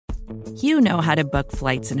You know how to book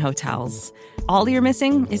flights and hotels. All you're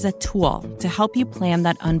missing is a tool to help you plan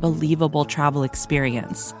that unbelievable travel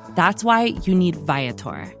experience. That's why you need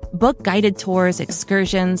Viator. Book guided tours,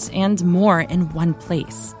 excursions, and more in one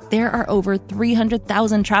place. There are over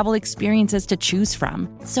 300,000 travel experiences to choose from,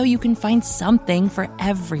 so you can find something for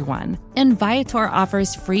everyone. And Viator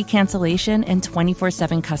offers free cancellation and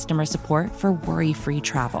 24/7 customer support for worry-free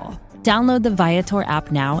travel. Download the Viator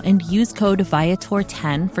app now and use code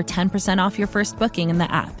Viator10 for 10% off your first booking in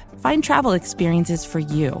the app. Find travel experiences for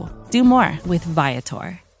you. Do more with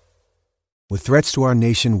Viator. With threats to our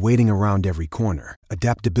nation waiting around every corner,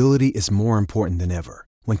 adaptability is more important than ever.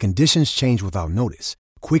 When conditions change without notice,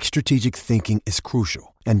 quick strategic thinking is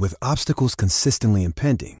crucial. And with obstacles consistently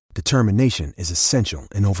impending, determination is essential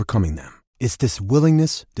in overcoming them. It's this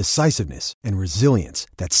willingness, decisiveness, and resilience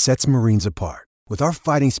that sets Marines apart. With our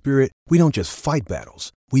fighting spirit, we don't just fight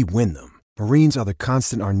battles, we win them. Marines are the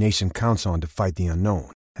constant our nation counts on to fight the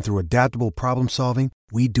unknown. And through adaptable problem solving,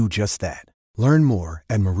 we do just that. Learn more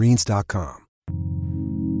at marines.com.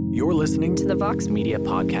 You're listening to the Vox Media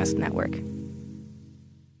Podcast Network.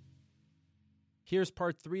 Here's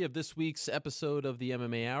part 3 of this week's episode of the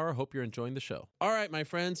MMA Hour. Hope you're enjoying the show. All right, my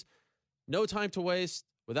friends, no time to waste.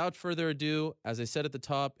 Without further ado, as I said at the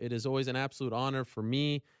top, it is always an absolute honor for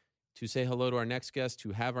me to say hello to our next guest,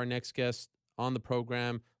 to have our next guest on the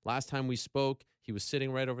program. Last time we spoke, he was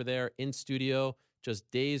sitting right over there in studio, just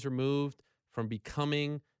days removed from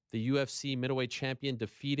becoming the UFC middleweight champion,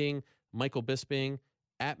 defeating Michael Bisping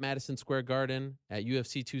at Madison Square Garden at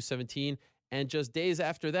UFC 217. And just days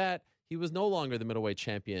after that, he was no longer the middleweight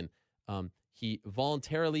champion. He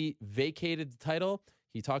voluntarily vacated the title.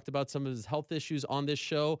 He talked about some of his health issues on this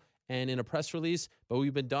show and in a press release, but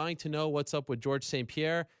we've been dying to know what's up with Georges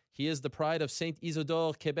St-Pierre. He is the pride of Saint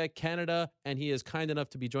Isidore, Quebec, Canada, and he is kind enough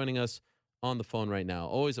to be joining us on the phone right now.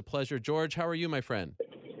 Always a pleasure. George, how are you, my friend?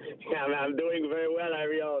 I'm doing very well,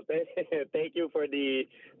 Ariel. Thank you for the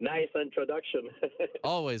nice introduction.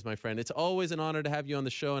 Always, my friend. It's always an honor to have you on the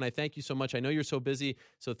show, and I thank you so much. I know you're so busy,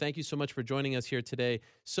 so thank you so much for joining us here today.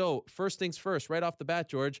 So, first things first, right off the bat,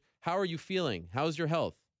 George, how are you feeling? How's your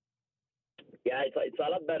health? Yeah, it's a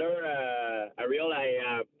lot better, Ariel.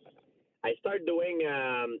 I started doing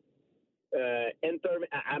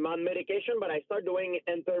I'm on medication, but I started doing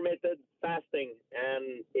intermittent fasting,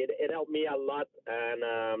 and it helped me a lot. And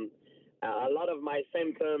a lot of my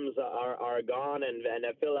symptoms are gone, and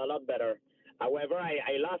I feel a lot better. However,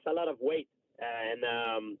 I lost a lot of weight,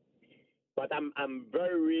 but I'm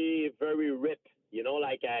very, very ripped. You know,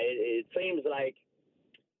 like it seems like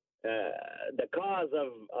the cause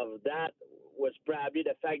of that was probably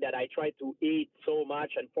the fact that I tried to eat so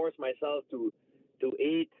much and force myself to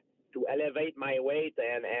eat to elevate my weight,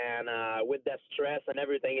 and with the stress and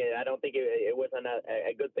everything, I don't think it was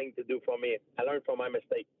a good thing to do for me. I learned from my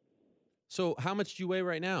mistake. So how much do you weigh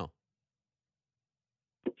right now?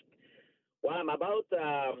 Well, I'm about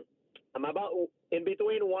in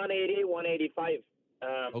between 180, 185.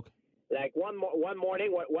 Okay. Like one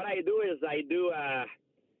morning, what I do is I do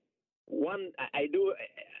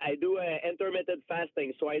intermittent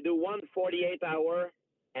fasting. So I do one 48-hour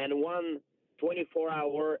and one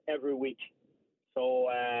 24-hour every week. So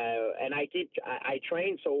and I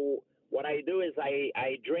train. So what I do is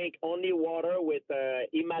I drink only water with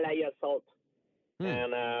Himalaya salt,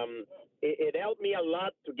 and it helped me a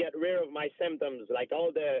lot to get rid of my symptoms, like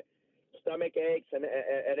all the stomach aches and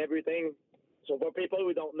everything. So for people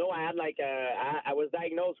who don't know, I had I was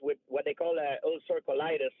diagnosed with what they call ulcer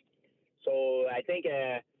colitis. So I think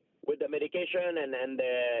with the medication and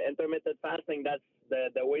the intermittent fasting, that's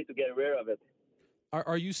the way to get rid of it.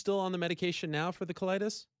 Are you still on the medication now for the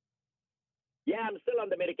colitis? Yeah, I'm still on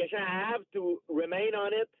the medication. I have to remain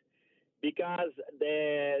on it because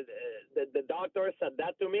the doctor said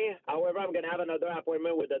that to me. However, I'm going to have another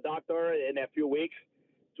appointment with the doctor in a few weeks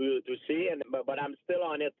to see, but I'm still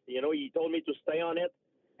on it. You know, he told me to stay on it,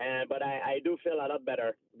 but I do feel a lot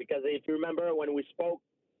better because if you remember when we spoke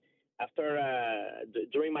after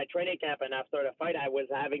during my training camp and after the fight, I was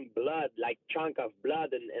having blood, like chunk of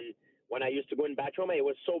blood, and when I used to go in the bathroom, it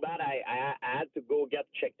was so bad I had to go get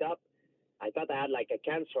checked up. I thought I had like a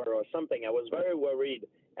cancer or something. I was very worried.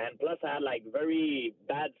 And plus I had like very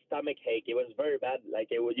bad stomach ache. It was very bad. Like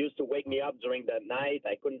it would used to wake me up during the night.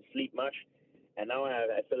 I couldn't sleep much. And now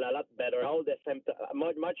I feel a lot better. All the symptoms,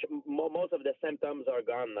 most of the symptoms are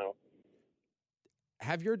gone now.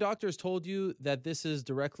 Have your doctors told you that this is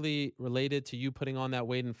directly related to you putting on that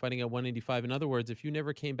weight and fighting at 185? In other words, if you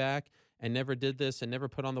never came back and never did this and never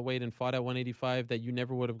put on the weight and fought at 185, that you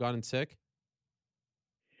never would have gotten sick?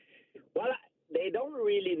 Well, they don't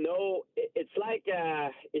really know. It's like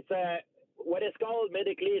it's a what is called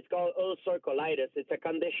medically. It's called ulcer colitis. It's a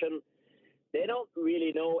condition. They don't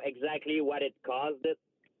really know exactly what it caused it.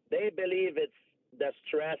 They believe it's the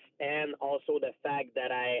stress and also the fact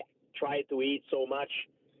that I tried to eat so much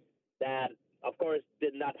that, of course,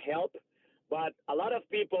 did not help. But a lot of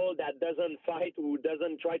people that doesn't fight, who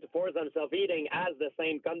doesn't try to force themselves eating, has the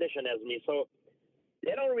same condition as me. So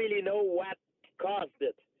they don't really know what caused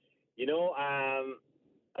it. You know,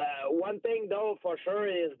 one thing though for sure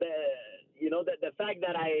is the fact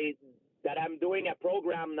that I'm doing a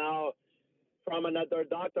program now from another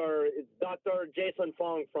doctor. It's Dr. Jason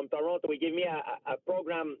Fong from Toronto. He gave me a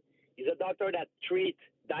program. He's a doctor that treats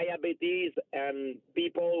diabetes and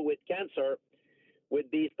people with cancer with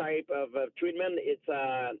these type of treatment.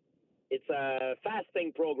 It's a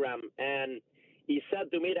fasting program, and he said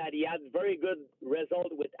to me that he had very good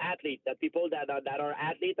result with athletes, that people that are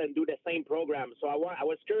athletes and do the same program. So I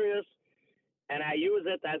was curious, and I use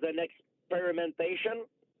it as an experimentation,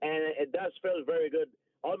 and it does feel very good.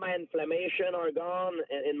 All my inflammation are gone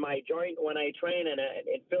in my joint when I train, and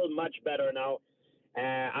it feels much better now.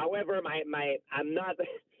 However, I'm not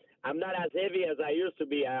I'm not as heavy as I used to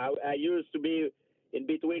be. I used to be in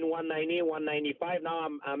between 190, 195. Now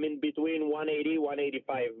I'm in between 180,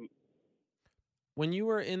 185. When you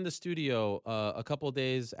were in the studio a couple of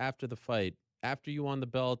days after the fight, after you won the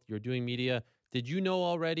belt, you're doing media. Did you know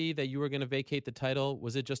already that you were going to vacate the title?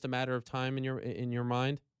 Was it just a matter of time in your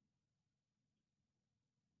mind?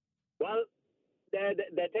 Well,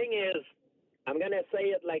 the thing is, I'm going to say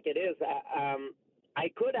it like it is. I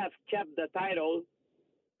could have kept the title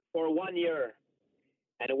for 1 year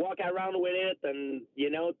and walk around with it and,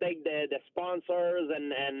 take the sponsors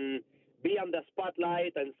and be on the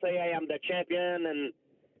spotlight and say I am the champion. And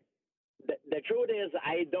the truth is,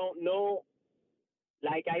 I don't know.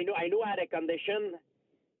 Like, I knew I had a condition.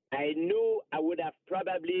 I knew I would have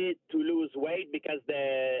probably to lose weight because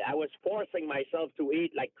I was forcing myself to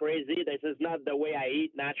eat like crazy. This is not the way I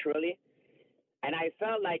eat naturally. And I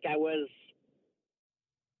felt like I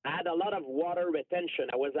had a lot of water retention.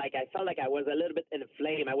 I felt like I was a little bit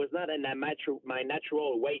inflamed. I was not in my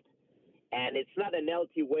natural weight. And it's not an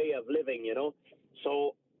healthy way of living,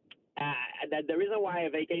 So the reason why I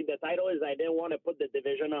vacated the title is I didn't want to put the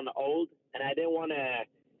division on hold, and I didn't want to,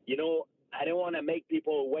 I didn't want to make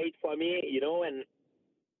people wait for me, and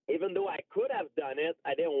even though I could have done it,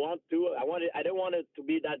 I didn't want to. I didn't want it to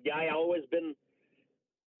be that guy. I always been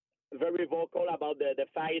very vocal about the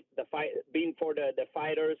fight, being for the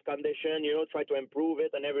fighter's condition, try to improve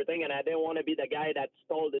it and everything. And I didn't want to be the guy that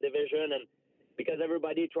stole the division, and because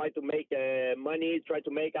everybody tried to make money, tried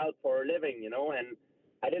to make out for a living, and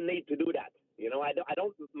I didn't need to do that. I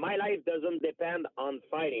don't. My life doesn't depend on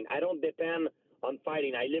fighting. I don't depend on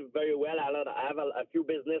fighting. I live very well. I have a few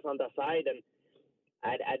business on the side, and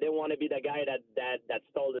I didn't want to be the guy that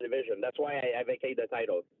stole the division. That's why I vacated the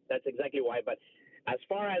title. That's exactly why. But as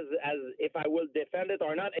far as if I will defend it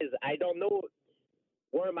or not, is I don't know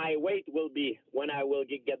where my weight will be when I will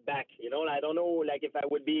get back. I don't know, like if I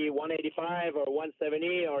would be 185 or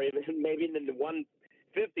 170 or even maybe in the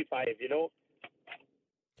 155.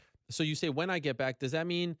 So you say when I get back, does that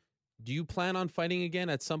mean, do you plan on fighting again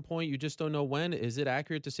at some point? You just don't know when? Is it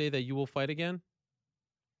accurate to say that you will fight again?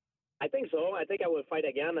 I think so. I think I will fight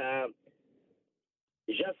again.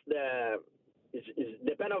 It's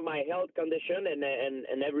depend on my health condition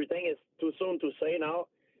and everything. It's too soon to say now,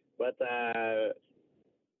 but I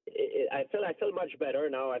feel much better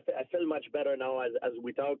now. I feel much better now as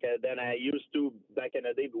we talk than I used to back in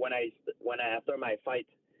the day when after my fight.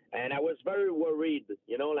 And I was very worried,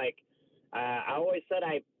 I always said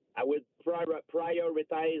I would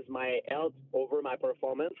prioritize my health over my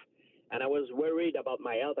performance. And I was worried about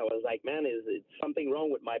my health. I was like, man, is something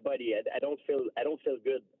wrong with my body? I don't feel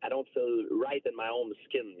good. I don't feel right in my own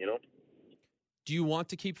skin, Do you want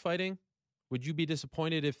to keep fighting? Would you be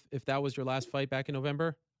disappointed if that was your last fight back in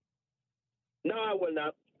November? No, I will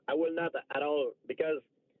not. I will not at all, because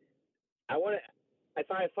if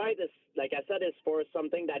I fight, this, like I said, it's for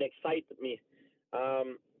something that excites me.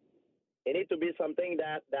 It needs to be something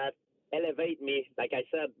that elevate me. Like I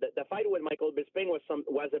said, the fight with Michael Bisping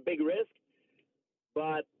was a big risk,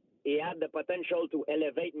 but he had the potential to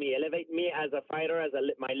elevate me as a fighter, as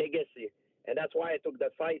my legacy. And that's why I took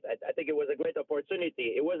that fight. I think it was a great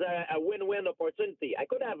opportunity. It was a win-win opportunity. I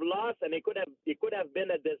could have lost, and it could have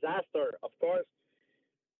been a disaster, of course.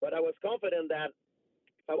 But I was confident that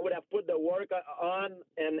if I would have put the work on,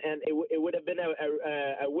 and it would have been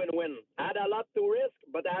a win-win. I had a lot to risk,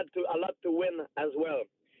 but I had a lot to win as well.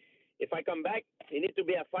 If I come back, it needs to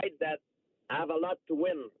be a fight that I have a lot to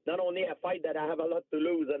win. Not only a fight that I have a lot to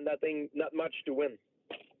lose and not much to win.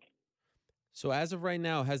 So as of right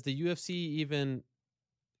now, has the UFC even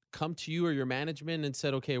come to you or your management and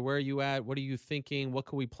said, okay, where are you at? What are you thinking? What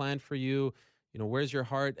can we plan for you? You know, where's your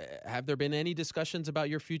heart? Have there been any discussions about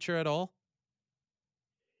your future at all?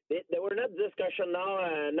 There were not discussion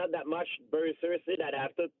now, not that much very seriously that I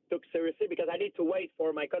have took seriously because I need to wait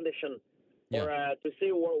for my condition to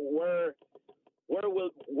see where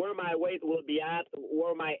my weight will be at,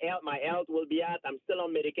 where my health will be at. I'm still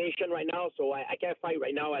on medication right now, so I can't fight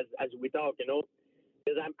right now as we talk, you know,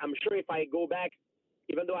 because I'm sure if I go back,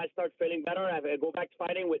 even though I start feeling better, if I go back to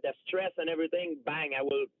fighting with the stress and everything, bang, I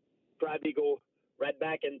will probably go right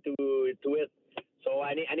back into it. So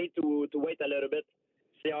I need to wait a little bit.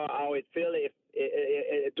 See how it feels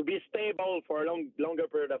to be stable for a longer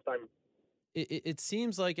period of time. It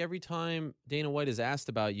seems like every time Dana White is asked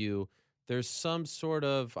about you, there's some sort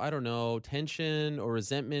of, I don't know, tension or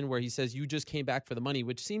resentment where he says you just came back for the money,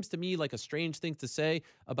 which seems to me like a strange thing to say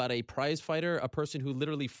about a prize fighter, a person who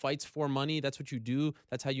literally fights for money. That's what you do.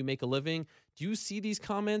 That's how you make a living. Do you see these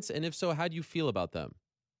comments? And if so, how do you feel about them?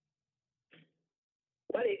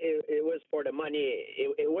 Well, it was for the money.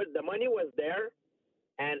 The money was there.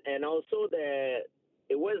 And also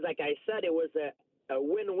it was, like I said, it was a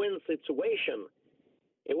win-win situation.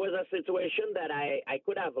 It was a situation that I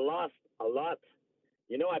could have lost a lot.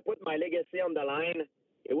 You know, I put my legacy on the line.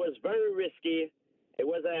 It was very risky. It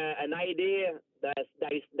was an idea that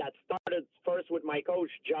started first with my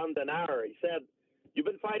coach, John Denauer. He said, you've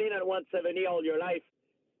been fighting at 170 all your life.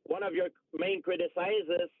 One of your main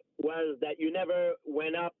criticizes was that you never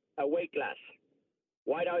went up a weight class.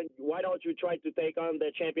 Why don't you try to take on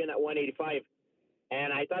the champion at 185?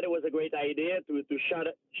 And I thought it was a great idea to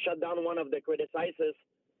shut down one of the criticizes.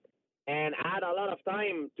 And I had a lot of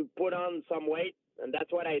time to put on some weight, and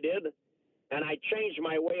that's what I did. And I changed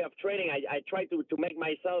my way of training. I tried to make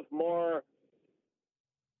myself more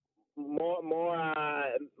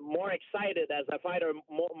excited as a fighter,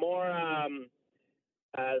 more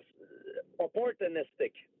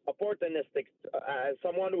opportunistic,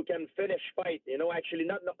 someone who can finish fight. You know, actually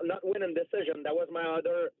not win in decision. That was my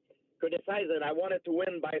other criticism. I wanted to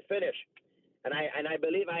win by finish, and I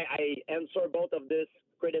believe I answer both of these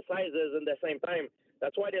criticizes in the same time.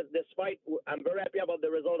 That's why this fight, I'm very happy about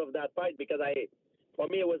the result of that fight because for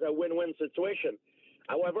me it was a win-win situation.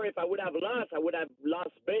 However, if I would have lost, I would have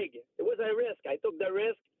lost big. It was a risk. I took the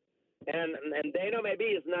risk. And Dana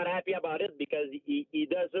maybe is not happy about it because he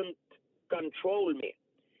doesn't control me.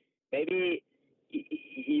 Maybe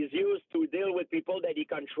he's used to deal with people that he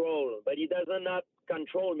controls, but he does not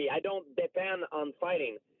control me. I don't depend on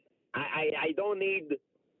fighting. I don't need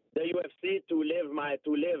the UFC to live.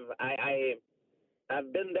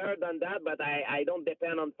 I've been there, done that, but I don't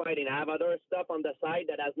depend on fighting. I have other stuff on the side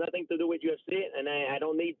that has nothing to do with UFC, and I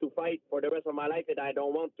don't need to fight for the rest of my life if I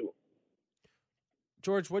don't want to.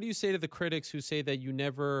 George, what do you say to the critics who say that you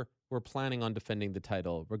never were planning on defending the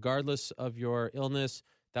title? Regardless of your illness,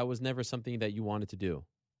 that was never something that you wanted to do.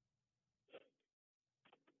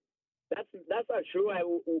 That's not true. I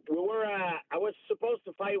was supposed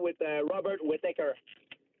to fight with Robert Whittaker.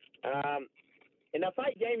 In a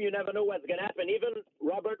fight game, you never know what's gonna happen. Even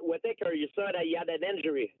Robert Whittaker, you saw that he had an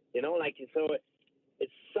injury. You know, like so.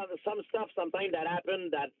 It's some stuff sometimes that happen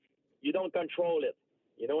that you don't control it.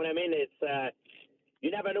 You know what I mean? It's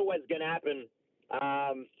you never know what's gonna happen.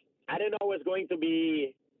 I didn't know it was going to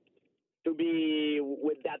be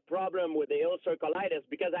with that problem with the ulcer colitis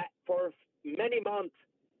because for many months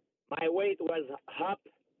my weight was up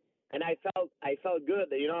and I felt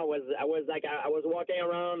good. You know, I was walking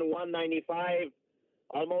around 195,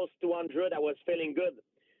 almost 200. I was feeling good,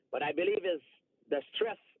 but I believe it's the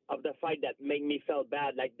stress of the fight that made me feel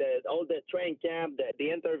bad, like all the training camp, the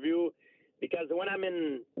interview. Because when I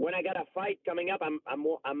got a fight coming up, I'm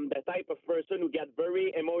the type of person who get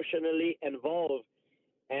very emotionally involved,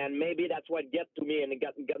 and maybe that's what get to me and it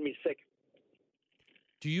got me sick.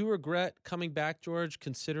 Do you regret coming back, George,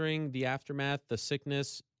 considering the aftermath, the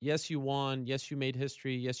sickness? Yes, you won. Yes, you made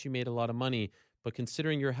history. Yes, you made a lot of money. But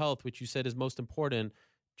considering your health, which you said is most important,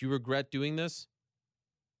 do you regret doing this?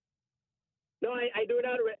 No, I do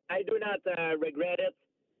not. I do not regret it.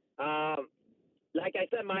 Like I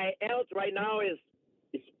said, my health right now it's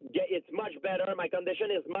much better. My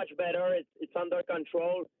condition is much better. It's under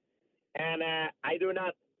control, and I do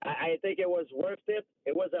not. I think it was worth it.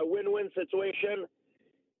 It was a win-win situation.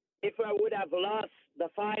 If I would have lost the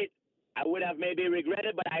fight, I would have maybe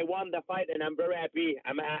regretted. But I won the fight, and I'm very happy.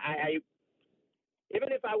 I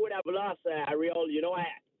even if I would have lost Ariel, you know,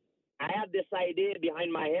 had this idea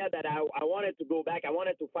behind my head that I wanted to go back. I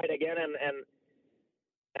wanted to fight again,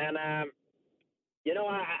 and you know,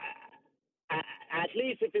 at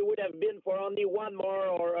least if it would have been for only one more,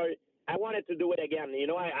 or I wanted to do it again. You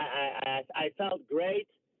know, I felt great,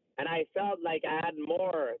 and I felt like I had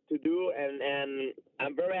more to do, and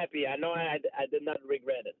I'm very happy. I know I did not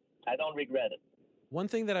regret it. I don't regret it. One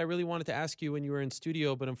thing that I really wanted to ask you when you were in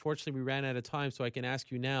studio, but unfortunately we ran out of time, so I can ask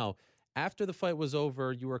you now. After the fight was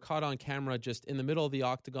over, you were caught on camera just in the middle of the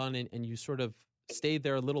octagon, and you sort of stayed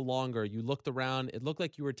there a little longer. You looked around. It looked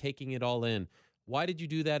like you were taking it all in. Why did you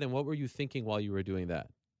do that, and what were you thinking while you were doing that?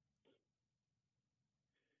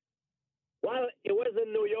 Well, it was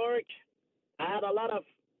in New York. I had a lot of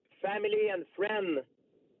family and friends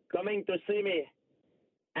coming to see me.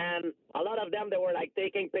 And a lot of them, they were like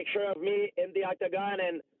taking picture of me in the octagon.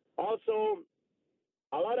 And also,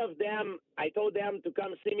 a lot of them, I told them to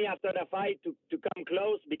come see me after the fight, to come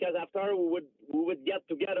close, because after we would get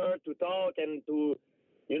together to talk and to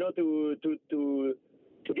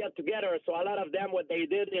get together. So a lot of them, what they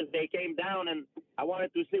did is they came down, and I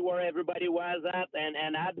wanted to see where everybody was at,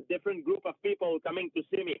 and I had a different group of people coming to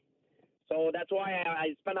see me. So that's why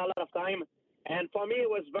I spent a lot of time. And for me, it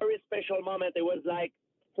was a very special moment. It was like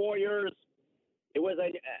 4 years. It was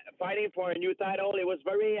fighting for a new title. It was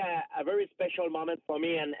a very special moment for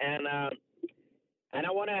me. And I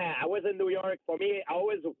was in New York. For me, I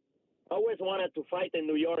always wanted to fight in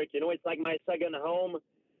New York. You know, it's like my second home,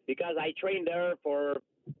 because I trained there for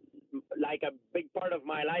like a big part of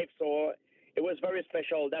my life. So it was very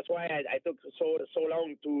special. That's why I took so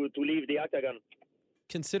long to leave the octagon.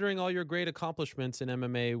 Considering all your great accomplishments in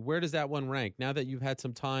MMA, where does that one rank? Now that you've had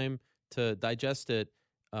some time to digest it,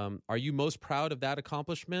 are you most proud of that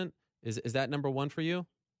accomplishment? Is that number one for you?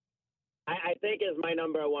 I think it's my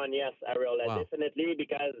number one, yes, Ariel. Wow. Definitely,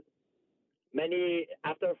 because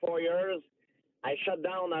after 4 years, I shut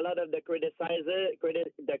down a lot of the critic,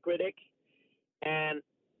 and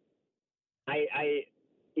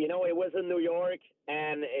it was in New York,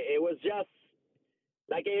 and it was just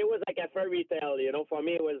like a fairy tale. You know, for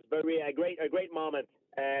me, it was a great moment,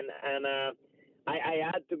 and I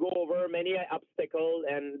had to go over many obstacles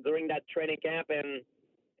and during that training camp, and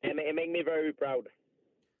it made me very proud.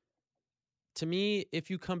 To me, if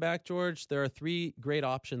you come back, George, there are three great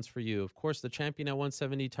options for you. Of course, the champion at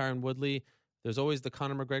 170, Tyron Woodley. There's always the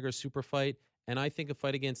Conor McGregor super fight. And I think a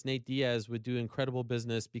fight against Nate Diaz would do incredible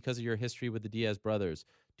business because of your history with the Diaz brothers.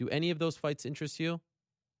 Do any of those fights interest you?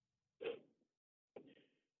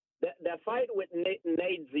 The fight with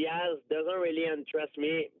Nate Diaz doesn't really interest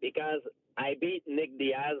me, because I beat Nick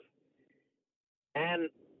Diaz. And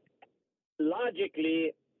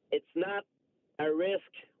logically, it's not a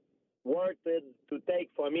risk worth it to take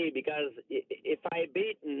for me, because if I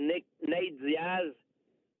beat Nate Diaz,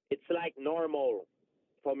 it's like normal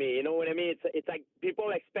for me. You know what I mean? It's like people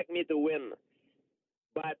expect me to win.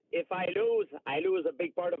 But if I lose a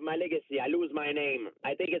big part of my legacy. I lose my name.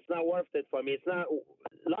 I think it's not worth it for me.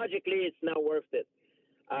 Logically, it's not worth it.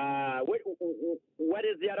 What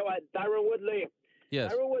is the other one? Tyron Woodley.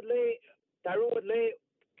 Yes. Tyron Woodley,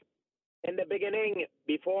 in the beginning,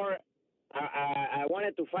 before I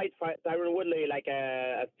wanted to fight Tyron Woodley like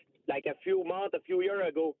a few years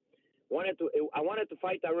ago. I wanted to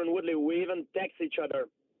fight Tyron Woodley. We even text each other.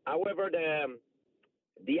 However,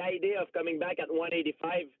 the idea of coming back at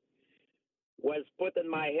 185 was put in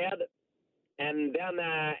my head, and then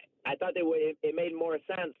I thought it made more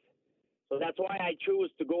sense. So that's why I chose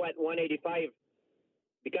to go at 185,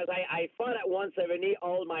 because I fought at 170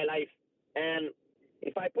 all my life. And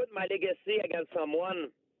if I put my legacy against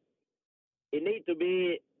someone, it needs to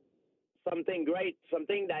be something great,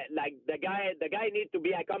 something that, like, the guy needs to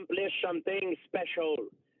be accomplished something special.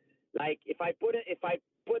 Like if I put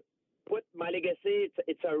my legacy,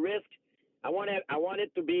 it's a risk. I want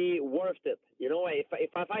it to be worth it. You know, if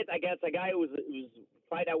I fight against a guy who's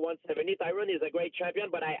fight at 170, Tyron is a great champion,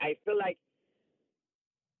 but I feel like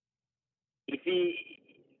if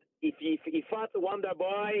he fought Wonder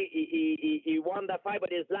Boy, he won the fight,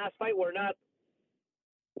 but his last fight were not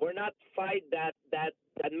fight that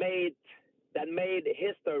made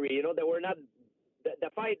history. You know, they were not the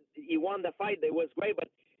fight. He won the fight. It was great, but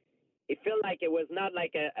it felt like it was not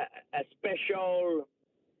like a special,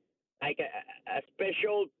 like a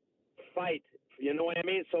special fight. You know what I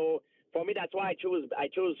mean? So for me, that's why I chose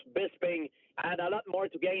Bisping. I had a lot more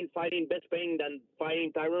to gain fighting Bisping than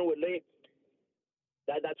fighting Tyron Woodley.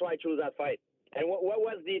 That's why I chose that fight. And what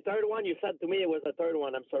was the third one? You said to me it was the third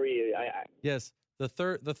one. I'm sorry. Yes, the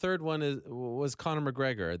third one was Conor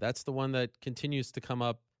McGregor. That's the one that continues to come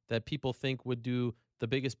up that people think would do the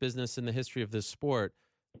biggest business in the history of this sport.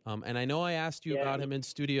 And I know I asked you Yeah. about him in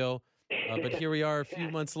studio, but here we are a few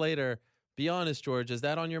months later. Be honest, George. Is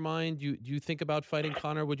that on your mind? Do you think about fighting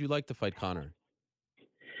Conor? Would you like to fight Conor?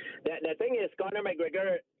 The thing is, Conor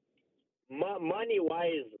McGregor,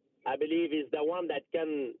 money-wise, I believe is the one that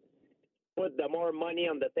can put the more money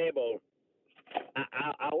on the table.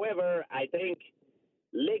 However, I think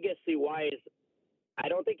legacy-wise, I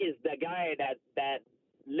don't think he's the guy that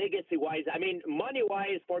legacy-wise. I mean,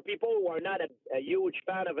 money-wise, for people who are not a huge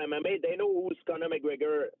fan of MMA, they know who's Conor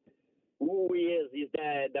McGregor, who he is. He's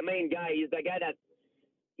the main guy. He's the guy that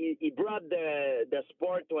he brought the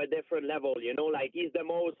sport to a different level. You know, like he's the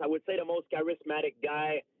most, I would say, the most charismatic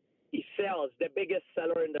guy. He sells, the biggest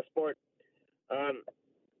seller in the sport.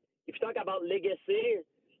 If you talk about legacy,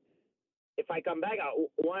 if I come back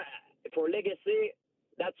for legacy,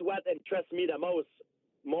 that's what interests me the most,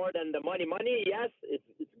 more than the money. Money, yes, it's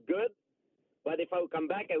good, but if I would come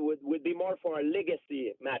back, it would be more for a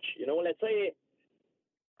legacy match. You know, let's say,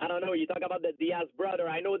 I don't know, you talk about the Diaz brother.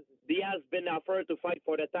 I know Diaz been offered to fight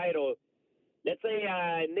for the title. Let's say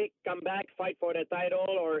Nick come back, fight for the title,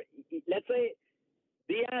 or let's say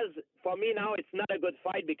Diaz, for me now, it's not a good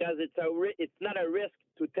fight because it's not a risk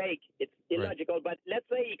to take. It's illogical. Right. But let's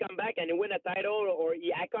say he come back and he win a title or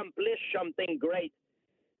he accomplish something great.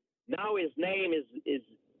 Now his name is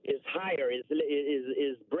higher.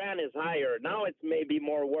 His brand is higher. Now it's maybe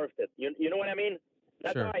more worth it. You know what I mean?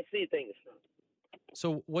 That's Sure. how I see things.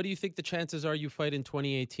 So what do you think the chances are you fight in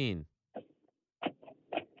 2018?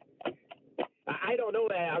 I don't know,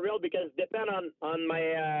 Ariel, because depend on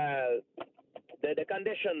my the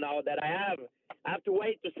condition now that I have. I have to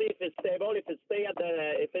wait to see if it's stable, if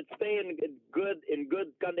it's staying in good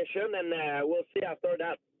condition, and we'll see after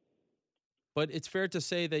that. But it's fair to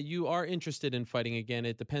say that you are interested in fighting again.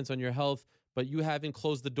 It depends on your health, but you haven't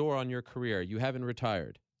closed the door on your career. You haven't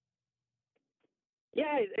retired. Yeah,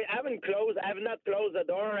 I haven't closed. I have not closed the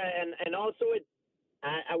door, and also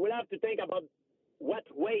I will have to think about what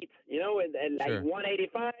weight, you know, and like Sure.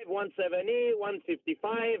 185, 170,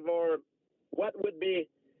 155, or what would be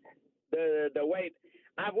the weight.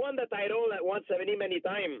 I've won the title at 170 many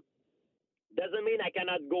times. Doesn't mean I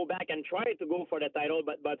cannot go back and try to go for the title,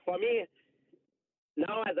 but for me,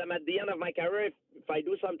 now as I'm at the end of my career, if I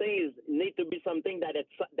do something, it need to be something that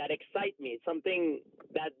excites me, something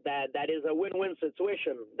that is a win-win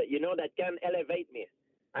situation, that you know, that can elevate me.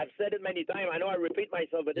 I've said it many times. I know I repeat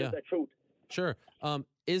myself, but it's the truth. Sure.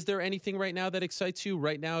 Is there anything right now that excites you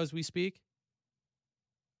right now as we speak?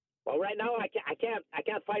 Well, right now I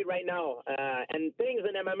can't fight right now, and things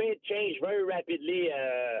in MMA change very rapidly,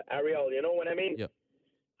 Ariel. You know what I mean? Yep.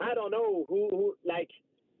 I don't know who like.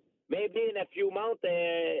 Maybe in a few months,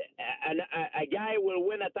 a guy will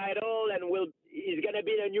win a title and he's gonna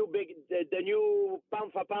be the new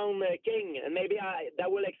pound for pound king, and maybe that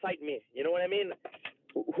will excite me. You know what I mean?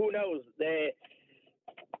 Who knows? The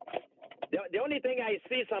only thing I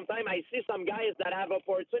see sometimes, I see some guys that have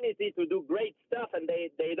opportunity to do great stuff and they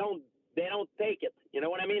don't take it. You know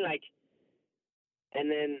what I mean? Like, and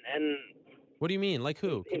What do you mean? Like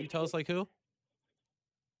who? Can you tell us like who?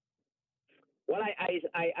 Well,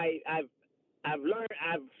 I've learned,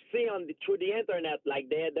 I've seen through the internet, like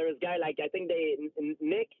there's a guy, like I think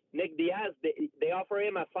Nick Diaz, they offer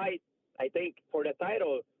him a fight, I think, for the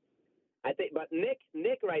title. I think, but Nick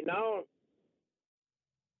right now,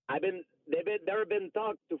 there have been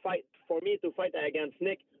talk for me to fight against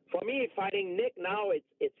Nick. For me, fighting Nick now,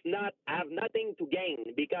 it's not, I have nothing to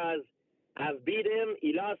gain because I've beat him.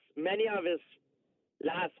 He lost many of his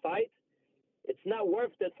last fights. It's not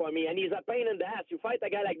worth it for me, and he's a pain in the ass. You fight a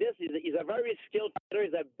guy like this, he's a very skilled fighter.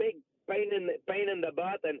 He's a big pain in the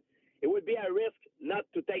butt, and it would be a risk not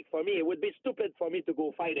to take for me. It would be stupid for me to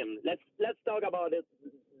go fight him. Let's talk about it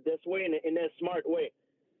this way, in a smart way.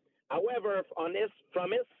 However, from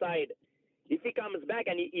his side, if he comes back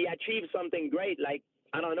and he achieves something great, like,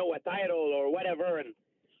 I don't know, a title or whatever, and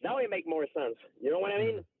now it make more sense. You know what I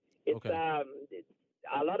mean? It's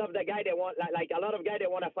a lot of the guy they want, like a lot of guys, they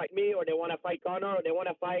want to fight me, or they want to fight Conor, or they want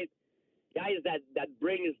to fight guys that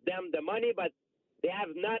brings them the money, but they have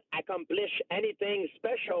not accomplished anything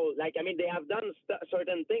special. Like, I mean, they have done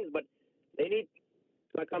certain things, but they need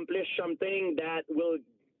to accomplish something that will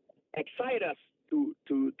excite us to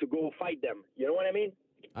go fight them. You know what I mean?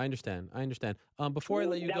 I understand. Before I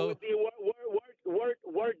let you that go, would be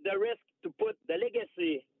worth the risk to put the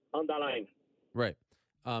legacy on the line. right?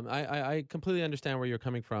 I completely understand where you're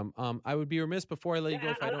coming from. I would be remiss before I let you go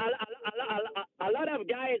if I don't. A lot of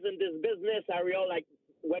guys in this business, Ariel, like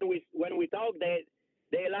when we talk, they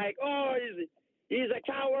like, oh, he's a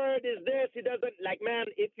coward. Is this? He doesn't like, man.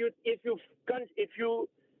 If you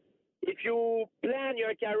if you plan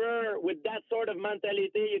your career with that sort of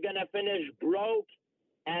mentality, you're gonna finish broke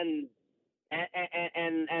and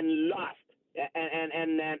lost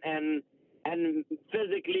and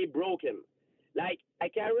physically broken. Like a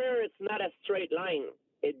career, it's not a straight line.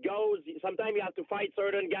 It goes. Sometimes you have to fight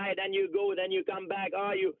certain guy, then you go, then you come back.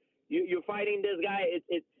 Oh, you're fighting this guy.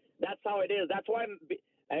 That's how it is. That's why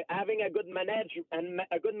having a good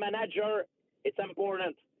manager, it's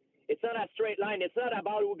important. It's not a straight line. It's not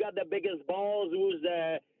about who got the biggest balls,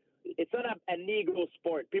 it's not an ego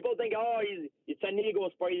sport. People think, oh, it's an ego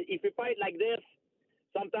sport. If you fight like this,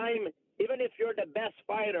 sometimes even if you're the best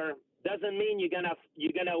fighter, doesn't mean you're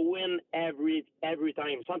gonna win every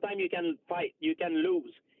time. Sometimes you can fight, you can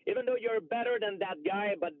lose. Even though you're better than that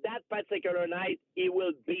guy, but that particular night he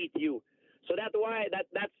will beat you. So that's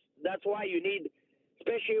why you need,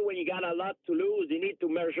 especially when you got a lot to lose, you need to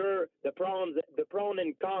measure the pros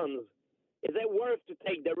and cons. Is it worth to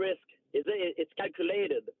take the risk? It's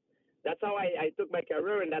calculated? That's how I took my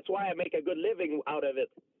career, and that's why I make a good living out of it.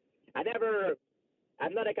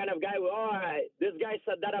 I'm not the kind of guy who, this guy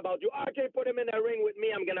said that about you. Oh, okay, put him in a ring with me.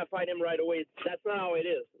 I'm going to fight him right away. That's not how it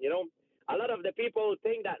is, you know. A lot of the people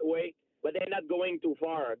think that way, but they're not going too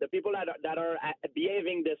far. The people that are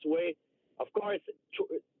behaving this way, of course,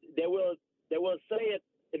 they will say it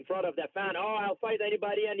in front of the fan. Oh, I'll fight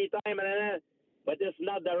anybody anytime, but it's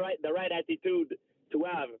not the right attitude to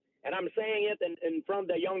have. And I'm saying it in front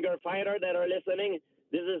of the younger fighter that are listening.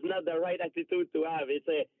 This is not the right attitude to have.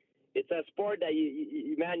 It's a sport that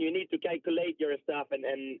you need to calculate your stuff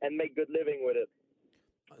and make good living with it.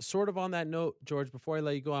 Sort of on that note, George, before I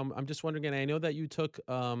let you go, I'm just wondering, and I know that you took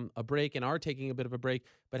a break and are taking a bit of a break,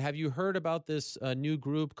 but have you heard about this new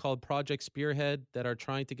group called Project Spearhead that are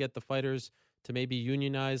trying to get the fighters to maybe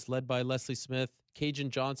unionize, led by Leslie Smith,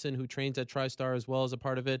 Cajun Johnson, who trains at TriStar as well as a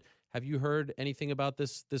part of it? Have you heard anything about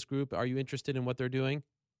this group? Are you interested in what they're doing?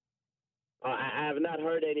 I have not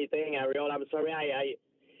heard anything, Ariel. I'm sorry.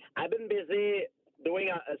 I've been busy doing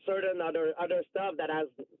a certain other stuff that has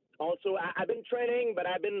also, I've been training, but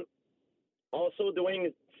I've been also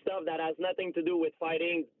doing stuff that has nothing to do with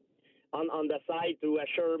fighting on the side to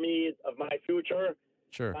assure me of my future.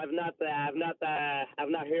 Sure. I've not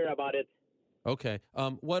heard about it. Okay.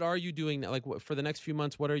 What are you doing now? Like for the next few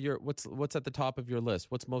months? What's at the top of your list?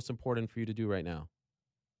 What's most important for you to do right now?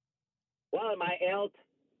 Well, my health.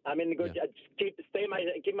 I'm in good. Yeah.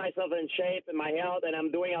 Keep myself in shape in my health, and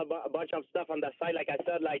I'm doing a bunch of stuff on the side. Like I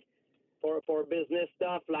said, like for business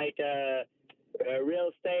stuff, like real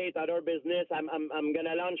estate, other business. I'm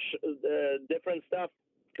gonna launch different stuff,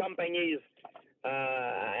 companies.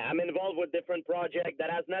 I'm involved with different projects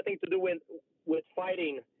that has nothing to do with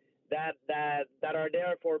fighting. That are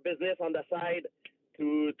there for business on the side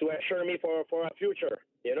to assure me for a future.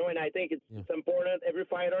 You know, and I think it's important. Every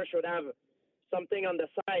fighter should have something on the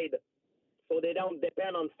side so they don't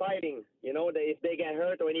depend on fighting. You know, if they get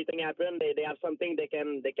hurt or anything happen, they have something they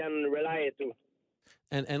can rely to.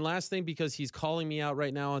 And last thing, because he's calling me out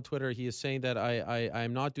right now on Twitter, he is saying that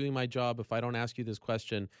I'm not doing my job if I don't ask you this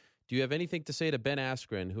question. Do you have anything to say to Ben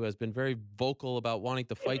Askren, who has been very vocal about wanting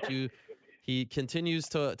to fight you? He continues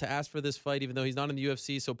to ask for this fight, even though he's not in the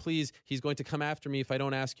UFC. So please, he's going to come after me if I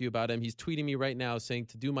don't ask you about him. He's tweeting me right now saying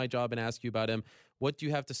to do my job and ask you about him. What do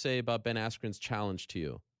you have to say about Ben Askren's challenge to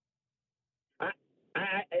you?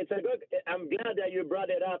 I'm glad that you brought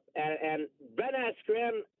it up. And Ben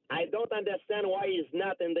Askren, I don't understand why he's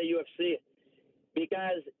not in the UFC,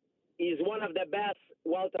 because he's one of the best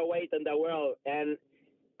welterweight in the world. And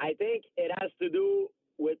I think it has to do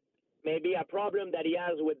with maybe a problem that he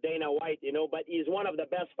has with Dana White, you know, but he's one of the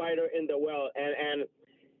best fighters in the world. And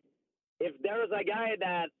if there was a guy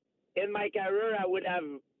that in my career I would have,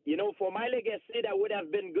 you know, for my legacy that would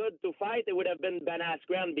have been good to fight, it would have been Ben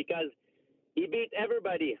Askren, because he beat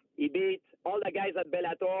everybody. He beat all the guys at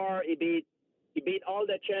Bellator. He beat all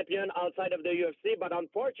the champions outside of the UFC. But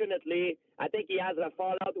unfortunately, I think he has a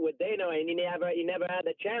fallout with Dana, and he never had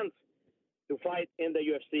a chance to fight in the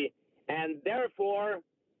UFC. And therefore,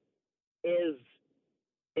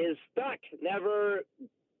 his stock never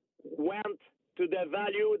went to the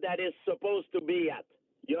value that is supposed to be at.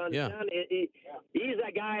 You understand? Yeah. He's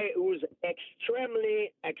a guy who's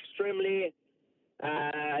extremely, extremely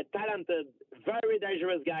talented, very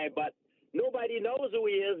dangerous guy, but nobody knows who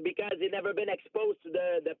he is because he's never been exposed to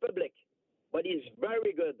the public. But he's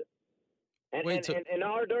very good. And in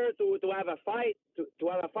order to have a fight, to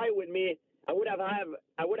have a fight with me, I would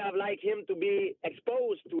have liked him to be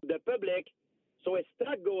exposed to the public, so his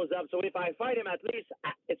stock goes up. So if I fight him, at least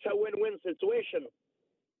it's a win-win situation.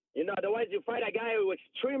 You know, otherwise you fight a guy who's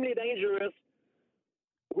extremely dangerous,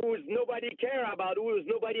 who's nobody care about, who's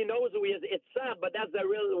nobody knows who he is. It's sad, but that's the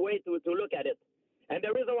real way to look at it. And the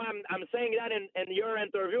reason why I'm saying that in your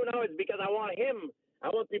interview now is because I want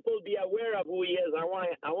people to be aware of who he is. I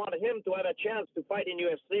want him to have a chance to fight in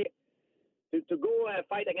UFC, to go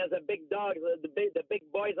fight against the big dogs, the big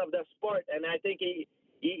boys of the sport. And I think he's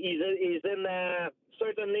in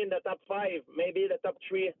certainly in the top 5, maybe the top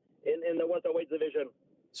 3 in the welterweight division.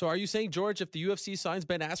 So are you saying, George, if the UFC signs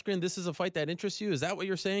Ben Askren, this is a fight that interests you? Is that what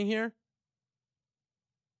you're saying here?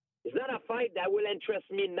 It's not a fight that will interest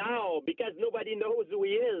me now because nobody knows who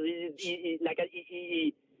he is.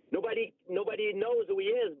 Nobody knows who he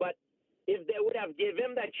is. But if they would have given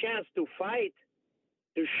him the chance to fight,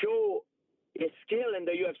 to show his skill in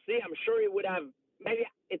the UFC, I'm sure he would have. Maybe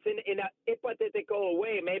it's in a hypothetical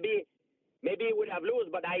way. Maybe he would have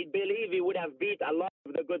lost, but I believe he would have beat a lot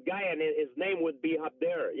of the good guy, and his name would be up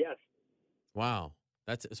there. Yes. Wow.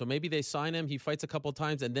 So maybe they sign him, he fights a couple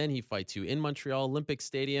times, and then he fights you in Montreal, Olympic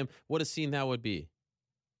Stadium. What a scene that would be.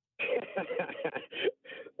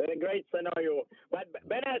 A great scenario. But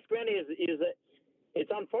Ben Askren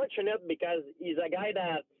it's unfortunate because he's a guy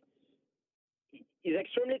that he's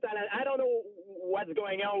extremely talented. I don't know what's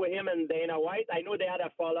going on with him and Dana White. I know they had a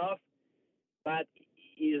fall off, but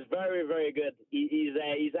he's very, very good. He's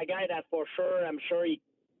a guy that for sure, I'm sure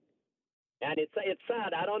and it's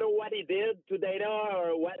sad. I don't know what he did to Dana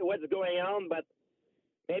or what's going on, but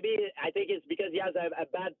maybe I think it's because he has a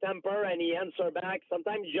bad temper and he answers back.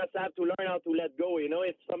 Sometimes you just have to learn how to let go. You know,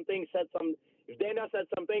 if Dana said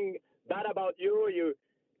something bad about you,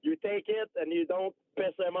 you take it and you don't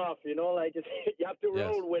piss him off. You know, like you have to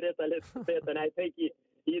roll with it a little bit. And I think he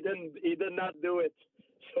did not do it.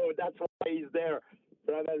 So that's why he's there.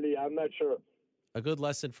 Probably, I'm not sure. A good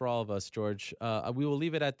lesson for all of us, George. We will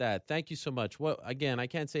leave it at that. Thank you so much. Well, again, I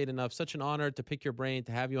can't say it enough. Such an honor to pick your brain,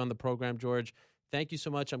 to have you on the program, George. Thank you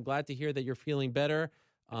so much. I'm glad to hear that you're feeling better.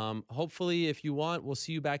 Hopefully, if you want, we'll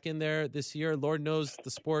see you back in there this year. Lord knows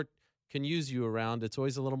the sport can use you around. It's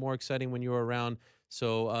always a little more exciting when you're around.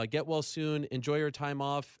 So get well soon. Enjoy your time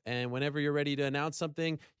off. And whenever you're ready to announce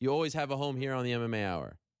something, you always have a home here on the MMA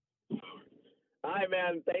Hour. All right,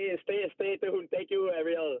 man. Stay tuned. Thank you,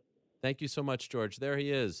 Ariel. Thank you so much, George. There he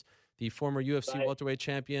is, the former UFC welterweight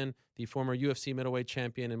champion, the former UFC middleweight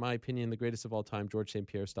champion, in my opinion, the greatest of all time, George St.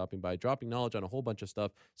 Pierre, stopping by, dropping knowledge on a whole bunch of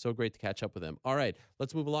stuff. So great to catch up with him. All right,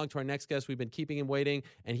 let's move along to our next guest. We've been keeping him waiting,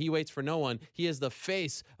 and he waits for no one. He is the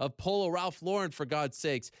face of Polo Ralph Lauren, for God's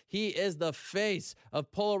sakes. He is the face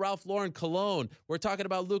of Polo Ralph Lauren Cologne. We're talking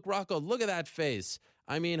about Luke Rockhold. Look at that face.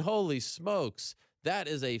 I mean, holy smokes. That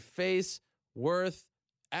is a face worth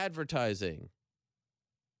advertising.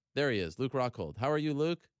 There he is, Luke Rockhold. How are you,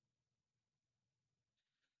 Luke?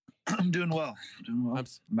 I'm doing well. I'm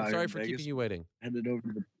sorry for keeping you waiting. Headed over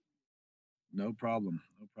to No problem.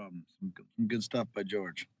 Some good stuff by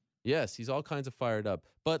George. Yes, he's all kinds of fired up.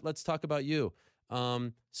 But let's talk about you.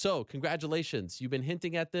 So congratulations. You've been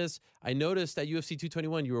hinting at this. I noticed at UFC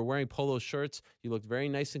 221 you were wearing polo shirts. You looked very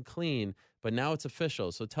nice and clean, but now it's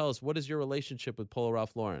official. So tell us, what is your relationship with Polo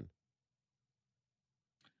Ralph Lauren?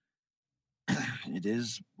 It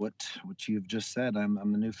is what you've just said.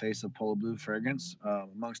 I'm the new face of Polo Blue Fragrance,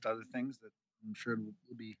 amongst other things that I'm sure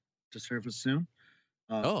will be to surface soon.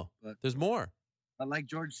 But there's more. Like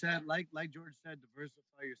George said, diversify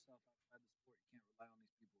yourself outside the sport. You can't rely on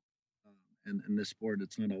these people. And in this sport,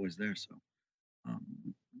 it's not always there. So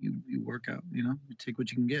you work out. You take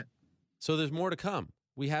what you can get. So there's more to come.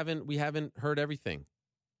 We haven't heard everything.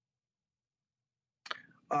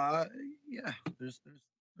 Yeah.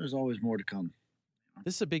 There's always more to come.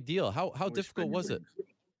 This is a big deal. How difficult was it?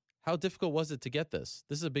 How difficult was it to get this?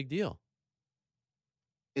 This is a big deal.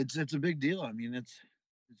 It's a big deal. I mean, it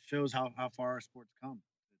shows how far our sport's come.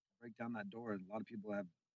 To break down that door, a lot of people have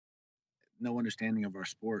no understanding of our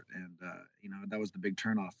sport, and that was the big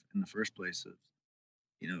turnoff in the first place.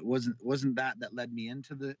 It wasn't that led me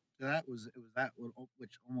into that. It was that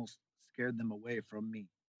which almost scared them away from me.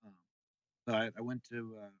 So I went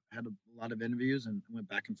to had a lot of interviews and went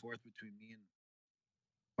back and forth between me and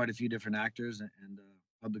quite a few different actors and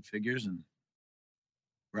public figures, and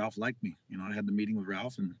Ralph liked me. I had the meeting with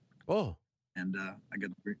Ralph, and I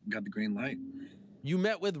got the green light. You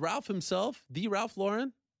met with Ralph himself, the Ralph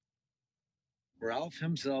Lauren? Ralph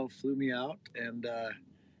himself flew me out,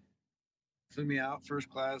 first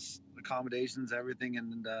class accommodations, everything,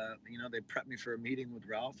 and they prepped me for a meeting with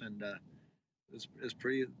Ralph, and it was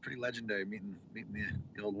pretty legendary meeting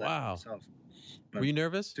the old legend himself. Were you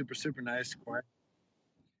nervous? Super, super nice, quiet.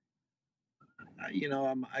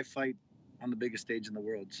 I fight on the biggest stage in the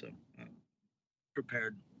world, so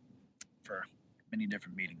prepared for many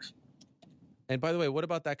different meetings. And by the way, what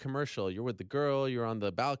about that commercial? You're with the girl, you're on the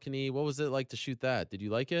balcony. What was it like to shoot that? Did you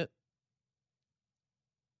like it?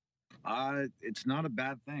 It's not a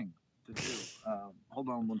bad thing to do. Hold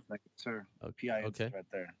on one second, sir. PI Institute right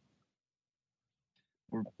there.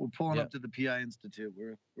 We're pulling up to the PI Institute.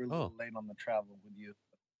 We're a little late on the travel with you.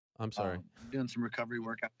 I'm sorry. I'm doing some recovery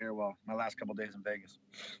work out here while my last couple of days in Vegas.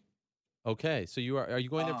 Okay, so are you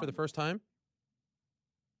going there for the first time?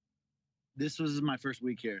 This was my first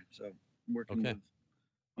week here, so I'm working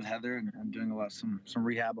with Heather, and I'm doing some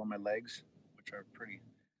rehab on my legs, which are pretty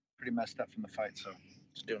messed up from the fight. So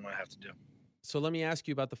just doing what I have to do. So let me ask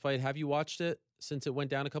you about the fight. Have you watched it since it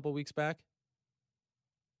went down a couple of weeks back?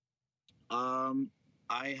 I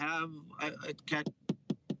have. I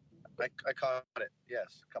caught it.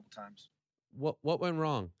 Yes, a couple times. What went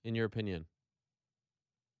wrong in your opinion?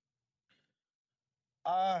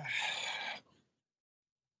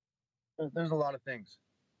 There's a lot of things.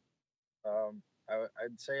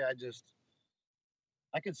 I'd say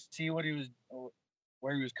I could see where he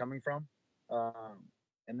was coming from,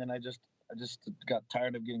 and then I just got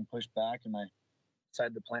tired of getting pushed back, and I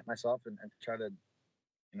decided to plant myself and try to,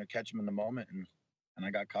 catch him in the moment, and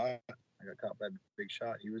I got caught. I got caught by a big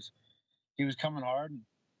shot. He was coming hard.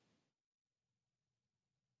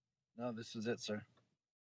 No, this is it, sir.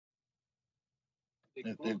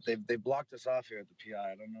 They blocked us off here at the PI.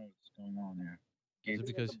 I don't know what's going on here. Is it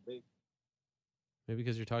because maybe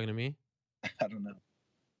because you're talking to me? I don't know.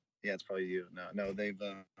 Yeah, it's probably you. No, they've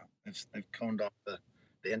coned off the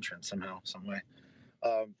entrance somehow, some way.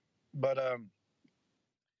 No,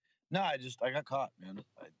 I got caught, man.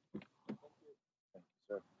 Thank you,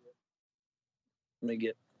 sir. Let me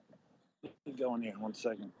get going here. 1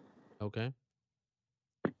 second. Okay.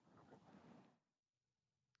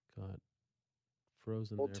 God.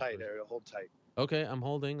 Frozen. Hold tight, Ariel. Hold tight. Okay, I'm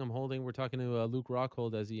holding. We're talking to Luke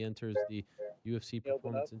Rockhold as he enters the UFC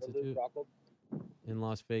Performance Institute in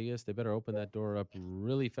Las Vegas. They better open that door up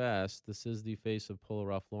really fast. This is the face of Polo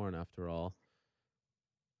Ralph Lauren, after all.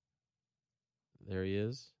 There he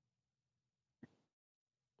is,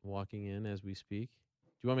 walking in as we speak.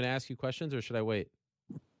 Do you want me to ask you questions, or should I wait?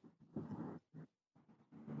 I'm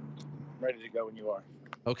ready to go when you are.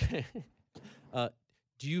 Okay.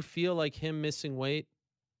 Do you feel like him missing weight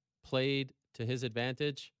played to his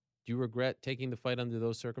advantage? Do you regret taking the fight under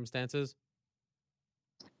those circumstances?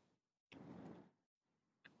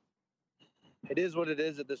 It is what it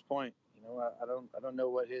is at this point. I don't know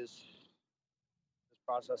what his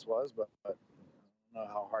process was, but I don't know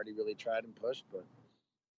how hard he really tried and pushed, but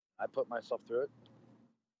I put myself through it.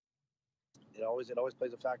 It always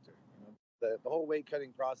plays a factor. The whole weight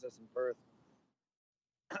cutting process in Perth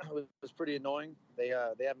was pretty annoying. They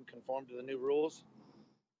haven't conformed to the new rules.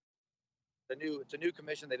 It's a new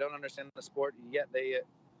commission. They don't understand the sport, yet they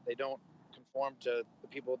don't conform to the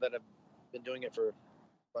people that have been doing it for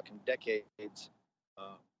fucking decades.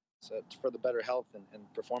 So it's for the better health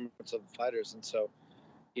and performance of fighters. And so,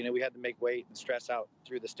 we had to make weight and stress out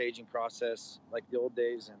through the staging process like the old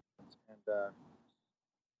days, and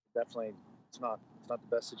definitely it's not the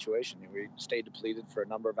best situation. We stayed depleted for a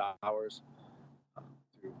number of hours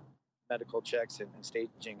through medical checks and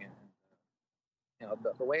staging, and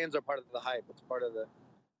the weigh-ins are part of the hype. It's part of the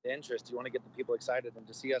interest. You want to get the people excited, and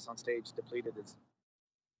to see us on stage depleted is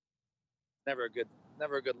never a good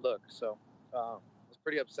look. So I was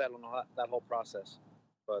pretty upset on that whole process,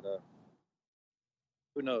 but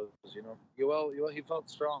who knows? Yoel, he felt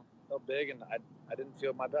strong, felt big, and I didn't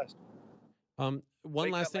feel my best.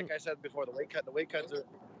 One last thing, like I said before, the weight cuts are.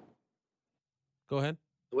 Go ahead.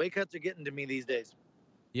 The weight cuts are getting to me these days.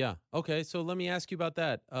 Yeah. Okay. So let me ask you about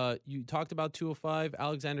that. You talked about 205.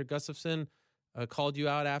 Alexander Gustafsson called you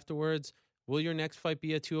out afterwards. Will your next fight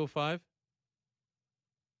be at 205?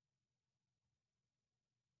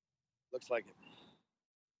 Looks like it.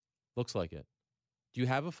 Looks like it. Do you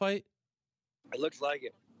have a fight? It looks like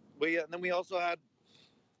it. And then we also had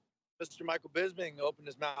Mr. Michael Bisping open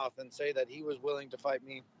his mouth and say that he was willing to fight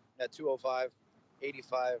me at 205,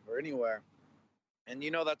 85, or anywhere. And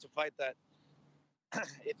that's a fight that,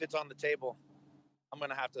 if it's on the table, I'm going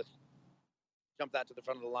to have to jump that to the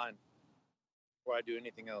front of the line before I do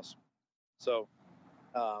anything else. So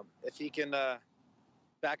if he can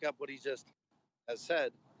back up what he just has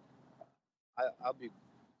said, I'll be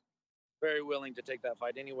very willing to take that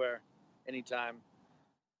fight anywhere, anytime.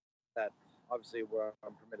 That obviously where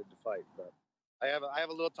I'm permitted to fight. But I have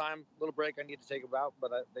a little break I need to take about.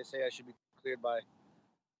 But they say I should be cleared by,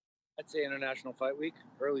 I'd say, International Fight Week,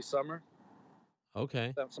 early summer.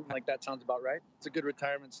 Okay. Something like that sounds about right. It's a good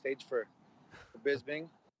retirement stage for Bisping,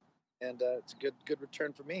 and it's a good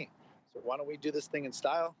return for me. So why don't we do this thing in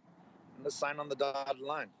style let's sign on the dotted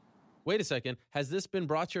line. Wait a second. Has this been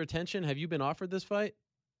brought to your attention? Have you been offered this fight?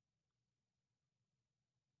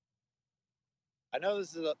 I know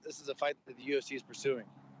this is a fight that the UFC is pursuing.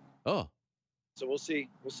 Oh, So we'll see.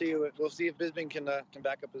 We'll see if Bisping can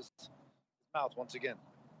back up his mouth once again.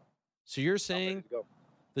 so you're I'm ready saying to go.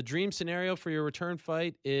 the dream scenario for your return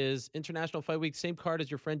fight is International Fight Week, same card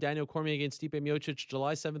as your friend Daniel Cormier against Stipe Miocic,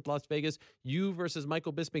 July 7th, Las Vegas. You versus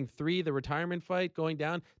Michael Bisping 3, the retirement fight going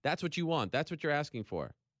down. That's what you want. That's what you're asking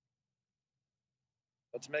for.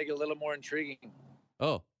 Let's make it a little more intriguing.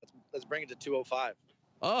 Oh, Let's bring it to 205.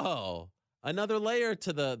 oh, another layer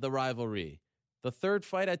to the rivalry. The third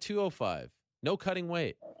fight at 205. No cutting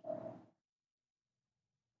weight.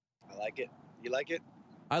 I like it. You like it?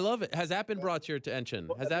 I love it. Has that been brought to your attention?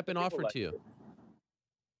 Has that been offered to you?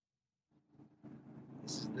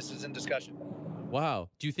 This is in discussion. Wow.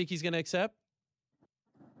 Do you think he's going to accept?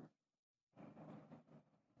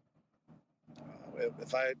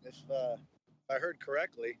 If I heard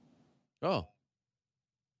correctly, Oh,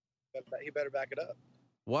 he better back it up.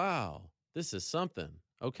 wow. This is something.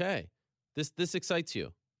 Okay. This excites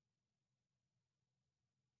you.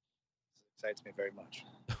 This excites me very much.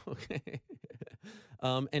 Okay.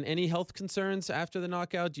 And any health concerns after the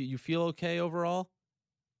knockout? Do you feel okay overall?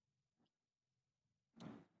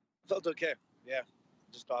 Felt okay. Yeah.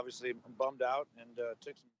 Just obviously bummed out and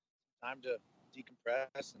took some time to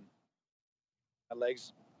decompress, and my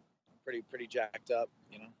legs pretty jacked up,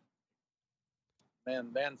 you know.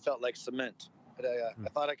 Man felt like cement. But I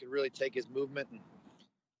thought I could really take his movement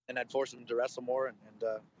and I'd force him to wrestle more, and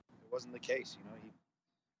it wasn't the case. You know,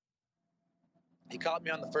 he caught me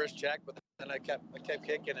on the first check, but then I kept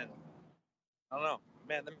kicking, and I don't know,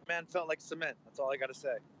 man. The man felt like cement. That's all I got to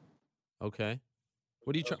say. Okay.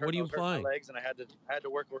 What are you I was implying? hurting my legs, and I had to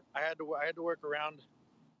work around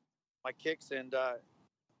my kicks, and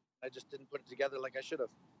I just didn't put it together like I should have.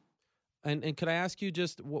 And could I ask you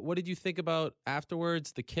just what did you think about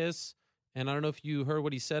afterwards, the kiss? And I don't know if you heard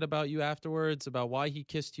what he said about you afterwards, about why he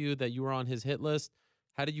kissed you, that you were on his hit list.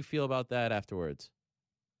 How did you feel about that afterwards?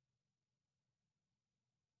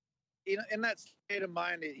 You know, in that state of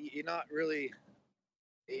mind, you're not really.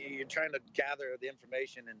 You're trying to gather the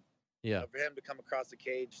information, and Yeah. for him to come across the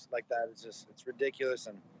cage like that, it's ridiculous,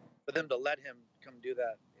 and for them to let him come do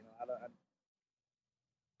that, you know, I'm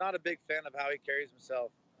not a big fan of how he carries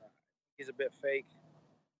himself. He's a bit fake,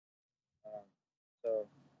 so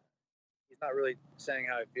he's not really saying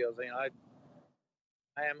how he feels. You know,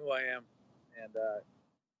 I am who I am, and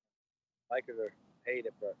like it or hate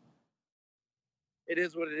it, but it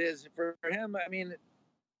is what it is. For him, I mean,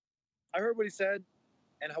 I heard what he said,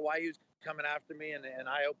 and Hawaii was coming after me, and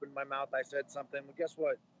I opened my mouth. I said something. Well, guess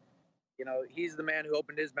what? You know, he's the man who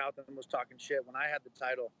opened his mouth and was talking shit when I had the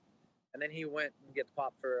title, and then he went and gets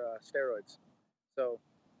popped for steroids. So,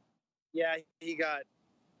 yeah, he got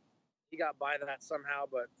by that somehow,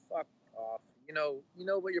 but fuck off. You know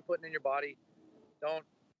what you're putting in your body. Don't.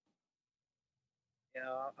 You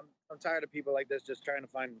know, I'm tired of people like this just trying to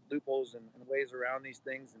find loopholes and ways around these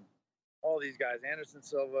things, and all these guys, Anderson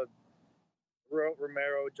Silva,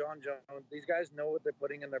 Romero, John Jones, these guys know what they're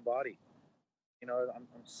putting in their body. You know, I'm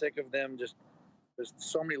sick of them. Just there's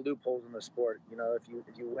so many loopholes in the sport. You know, if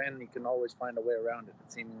you win, you can always find a way around it.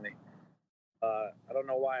 Seemingly, I don't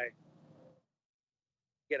know why you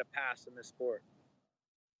get a pass in this sport.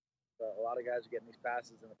 But a lot of guys are getting these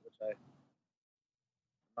passes in it, which I'm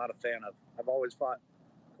not a fan of. I've always fought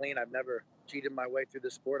clean. I've never cheated my way through the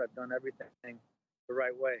sport. I've done everything the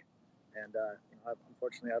right way, and you know,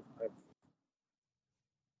 unfortunately, I've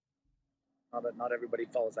not everybody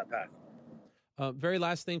follows that path. Very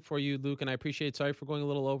last thing for you, Luke, and I appreciate. Sorry for going a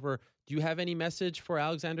little over. Do you have any message for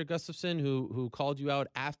Alexander Gustafsson, who called you out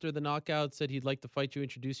after the knockout, said he'd like to fight you,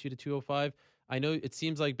 introduce you to 205? I know it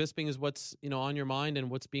seems like Bisping is what's on your mind and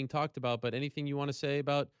what's being talked about, but anything you want to say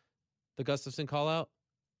about the Gustafsson call out?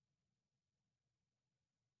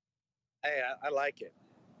 Hey, I like it.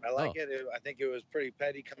 I like it. I think it was pretty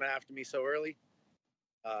petty coming after me so early.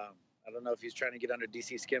 I don't know if he's trying to get under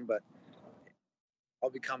DC skin, but I'll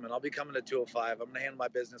be coming to 205. I'm going to handle my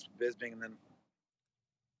business with Bisping, and then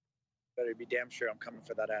better be damn sure I'm coming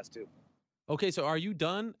for that ass too. Okay, so are you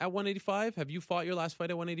done at 185? Have you fought your last fight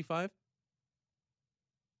at 185?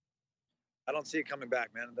 I don't see it coming back,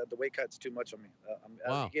 man. The weight cut's too much on me.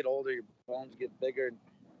 Wow. As you get older, your bones get bigger.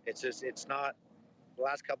 It's not. The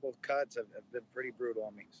last couple of cuts have been pretty brutal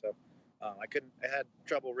on me. So I had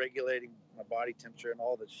trouble regulating my body temperature and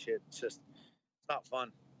all this shit. It's not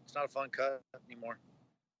fun. It's not a fun cut anymore.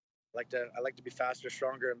 I like to be faster,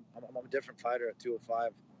 stronger. I'm a different fighter at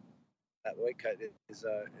 205. That weight cut is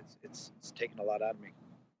it's taking a lot out of me.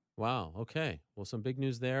 Wow. Okay. Well, some big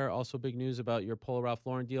news there. Also, big news about your Polo Ralph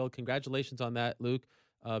Lauren deal. Congratulations on that, Luke.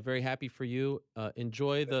 Very happy for you.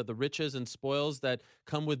 Enjoy the riches and spoils that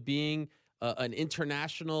come with being an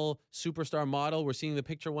international superstar model. We're seeing the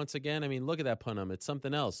picture once again. I mean, look at that Punham. It's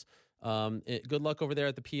something else. Good luck over there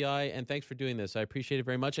at the PI, and thanks for doing this. I appreciate it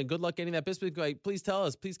very much. And good luck getting that Bisping fight. Please tell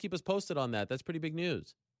us. Please keep us posted on that. That's pretty big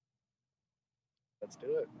news. Let's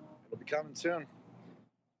do it. It'll be coming soon.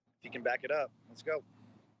 If you can back it up, let's go.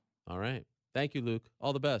 All right. Thank you, Luke.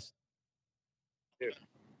 All the best. Cheers.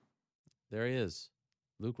 There he is.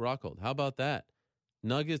 Luke Rockhold. How about that?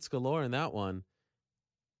 Nuggets galore in that one.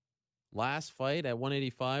 Last fight at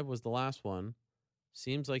 185 was the last one.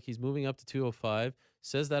 Seems like he's moving up to 205.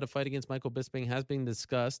 Says that a fight against Michael Bisping has been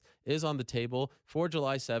discussed, is on the table for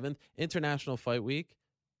July 7th, International Fight Week.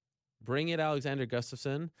 Bring it, Alexander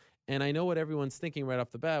Gustafsson. And I know what everyone's thinking right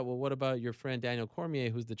off the bat. Well, what about your friend Daniel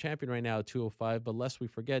Cormier, who's the champion right now at 205? But lest we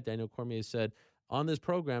forget, Daniel Cormier said on this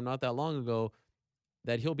program not that long ago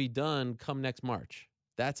that he'll be done come next March.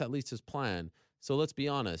 That's at least his plan. So let's be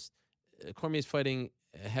honest. Cormier's fighting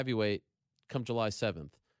heavyweight come July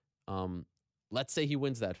 7th. Let's say he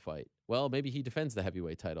wins that fight. Well, maybe he defends the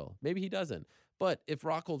heavyweight title. Maybe he doesn't. But if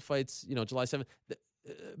Rockhold fights, July 7th,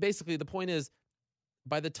 basically the point is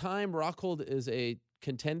by the time Rockhold is a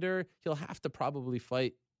contender, he'll have to probably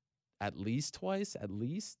fight at least twice, at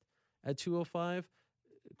at 205.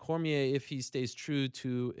 Cormier, if he stays true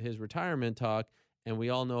to his retirement talk, and we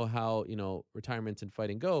all know how, retirements and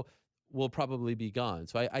fighting go, will probably be gone.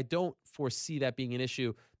 So I don't foresee that being an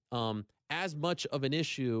issue, as much of an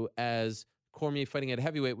issue as Cormier fighting at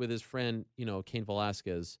heavyweight with his friend, Cain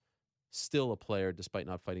Velasquez, still a player despite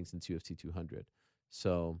not fighting since UFC 200.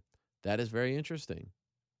 So that is very interesting.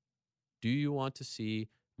 Do you want to see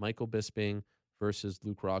Michael Bisping versus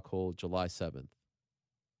Luke Rockhold July 7th?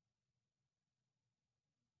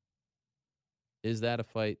 Is that a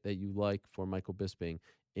fight that you like for Michael Bisping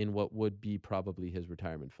in what would be probably his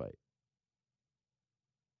retirement fight?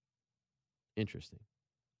 Interesting.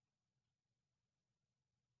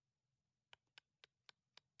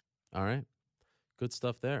 All right. Good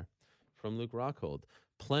stuff there from Luke Rockhold.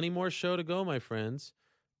 Plenty more show to go, my friends.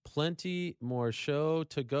 Plenty more show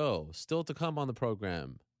to go. Still to come on the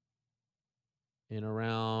program. In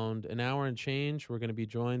around an hour and change, we're going to be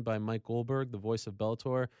joined by Mike Goldberg, the voice of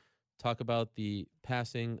Bellator, talk about the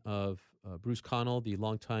passing of Bruce Connell, the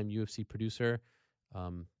longtime UFC producer. I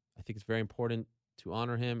think it's very important to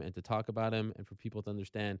honor him and to talk about him and for people to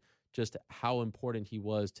understand just how important he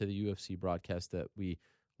was to the UFC broadcast that we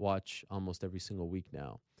watch almost every single week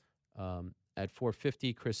now. At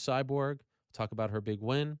 4:50, Chris Cyborg, talk about her big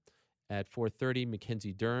win. At 4:30,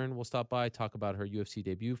 Mackenzie Dern will stop by, talk about her UFC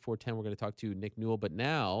debut. 4:10, we're going to talk to Nick Newell. But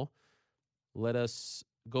now, let us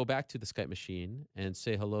go back to the Skype machine and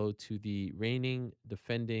say hello to the reigning,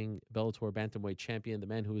 defending Bellator bantamweight champion, the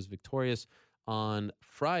man who was victorious on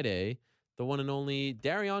Friday, the one and only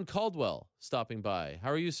Darion Caldwell, stopping by. How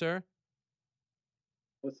are you, sir?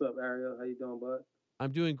 What's up, Ariel? How you doing, bud?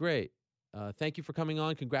 I'm doing great. Thank you for coming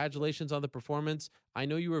on. Congratulations on the performance. I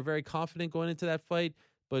know you were very confident going into that fight,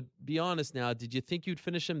 but be honest now. Did you think you'd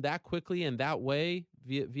finish him that quickly and that way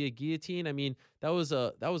via guillotine? I mean, that was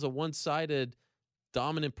a one-sided,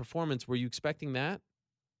 dominant performance. Were you expecting that?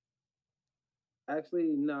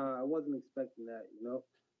 Actually, no, I wasn't expecting that.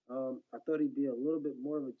 I thought he'd be a little bit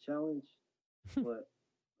more of a challenge, but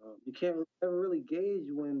you can't ever really gauge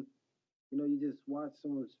when you just watch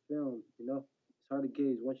someone's film. It's hard to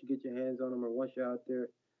gauge once you get your hands on them or once you're out there,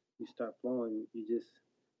 you start flowing. It's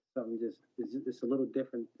a little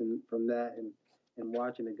different from that and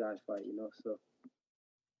watching a guy fight.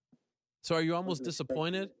 So are you almost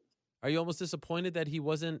disappointed? Are you almost disappointed that he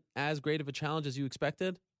wasn't as great of a challenge as you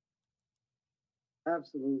expected?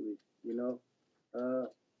 Absolutely.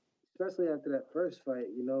 Especially after that first fight.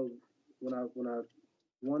 When I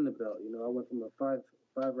won the belt. I went from a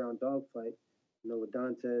five round dog fight, with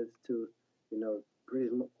Dantes to,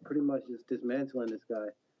 pretty much just dismantling this guy.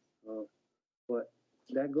 But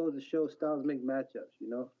that goes to show styles make matchups.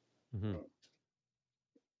 Mm-hmm.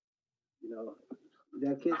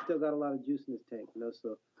 That kid still got a lot of juice in his tank.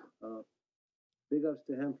 So big ups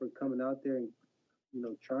to him for coming out there and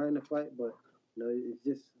trying to fight, but it's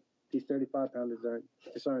just these 35-pounders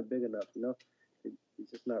aren't big enough.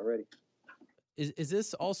 It's just not ready. Is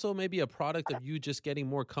this also maybe a product of you just getting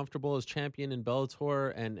more comfortable as champion in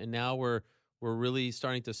Bellator, and now we're really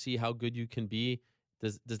starting to see how good you can be?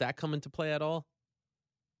 Does that come into play at all?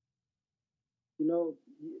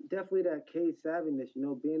 Definitely that Cage savviness.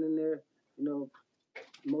 Being in there,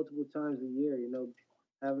 multiple times a year.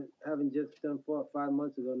 Having just done fought 5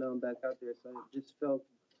 months ago. Now I'm back out there, so it just felt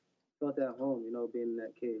felt at home, being in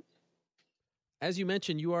that cage. As you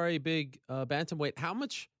mentioned, you are a big bantamweight. How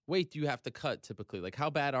much weight do you have to cut typically? Like, how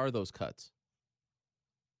bad are those cuts?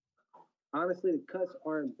 Honestly, the cuts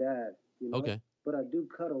aren't bad, Okay. but I do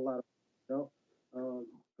cut a lot of, I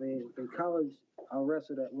mean, in college, I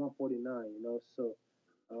wrestled at 149, so,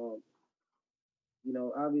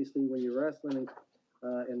 obviously when you're wrestling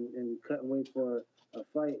and cutting weight for a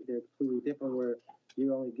fight, they're completely different where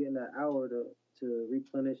you're only getting an hour to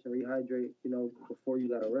replenish and rehydrate, before you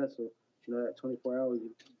got to wrestle. That 24 hours,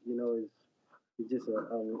 is just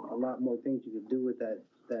a lot more things you can do with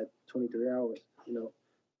that 23 hours,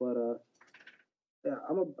 But yeah,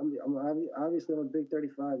 obviously I'm a big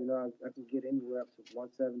 35. I can get anywhere up to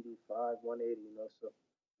 175, 180.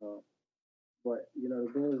 So, but the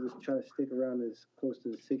goal is to try to stick around as close to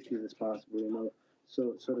the 60s as possible.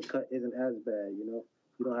 So the cut isn't as bad. You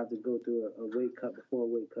don't have to go through a weight cut before a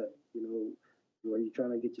weight cut. Where you're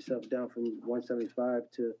trying to get yourself down from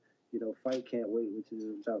 175 to fight camp weight, which is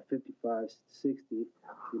about 55, 60.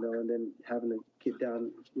 And then having to get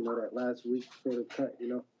down that last week before the cut.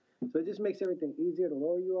 So it just makes everything easier the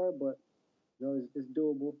lower you are, but it's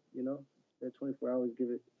doable. That 24 hours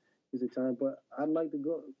gives it time. But I'd like to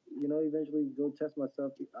go, eventually go test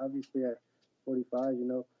myself. Obviously at 45,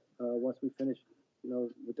 once we finish,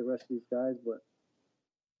 with the rest of these guys. But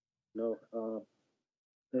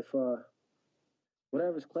if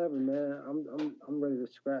whatever's clever, man, I'm ready to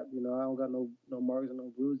scrap. I don't got no marks and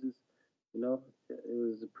no bruises. It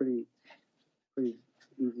was a pretty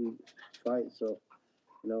easy fight. So.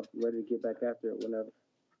 Ready to get back after it whenever.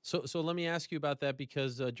 So let me ask you about that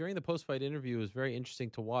because during the post-fight interview, it was very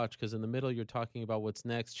interesting to watch because in the middle, you're talking about what's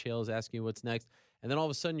next. Chael is asking you what's next. And then all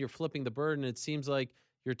of a sudden, you're flipping the bird, and it seems like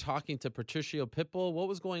you're talking to Patricio Pitbull. What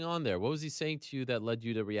was going on there? What was he saying to you that led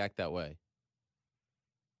you to react that way?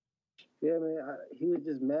 Yeah, man, he was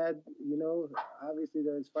just mad, Obviously,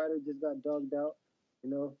 that his fighter just got dogged out,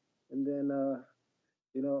 And then,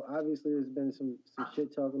 obviously, there's been some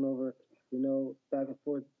shit talking over back and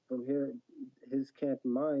forth from here, his camp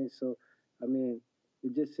and mine. So, I mean,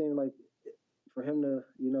 it just seemed like for him to,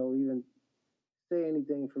 even say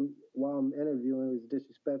anything from while I'm interviewing was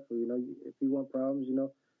disrespectful. If you want problems,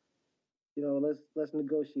 let's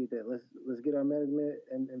negotiate that. Let's get our management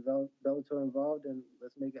and Bellator involved and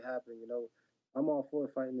let's make it happen. I'm all for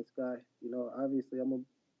fighting this guy. Obviously, I'm a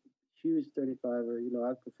huge 35er.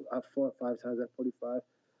 I fought 5 times at 45.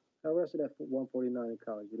 I wrestled at 149 in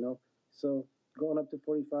college. So going up to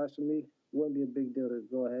 45 for me wouldn't be a big deal to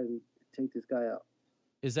go ahead and take this guy out.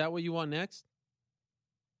 Is that what you want next?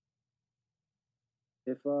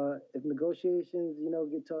 If negotiations,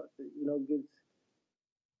 gets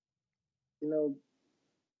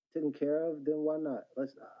taken care of, then why not?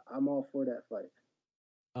 I'm all for that fight.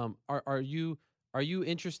 Are you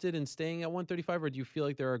interested in staying at 135, or do you feel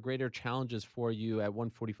like there are greater challenges for you at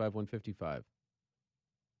 145, 155?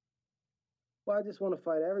 Well, I just want to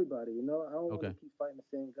fight everybody, I don't want to keep fighting the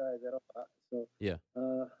same guys at all. So yeah,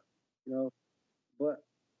 but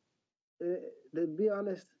to be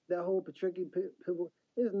honest, that whole Patricio Pitbull,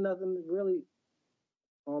 there's nothing really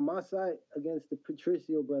on my side against the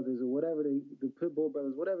Patricio brothers or whatever the Pitbull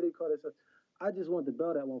brothers, whatever they call themselves. I just want the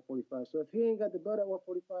belt at 145. So if he ain't got the belt at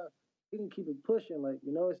 145, he can keep it pushing. Like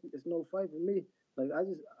it's no fight for me. Like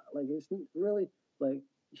it's really like.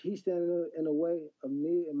 He's standing in the way of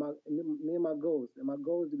me and my goals. And my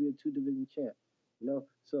goal is to be a 2-division champ,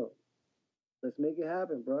 So let's make it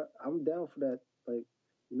happen, bro. I'm down for that. Like,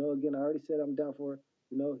 again, I already said I'm down for it.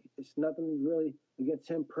 It's nothing really against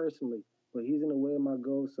him personally, but he's in the way of my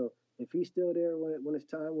goals. So if he's still there when it's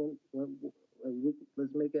time,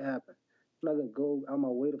 let's make it happen. I'm not gonna go out my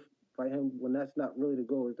way to fight him when that's not really the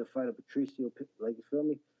goal. Is to fight a Patricio. Like, you feel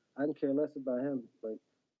me? I can care less about him. Like,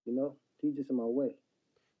 he's just in my way.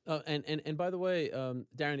 And by the way,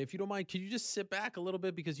 Darren, if you don't mind, could you just sit back a little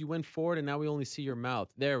bit because you went forward and now we only see your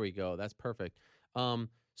mouth. There we go. That's perfect.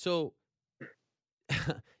 So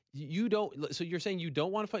you don't. So you're saying you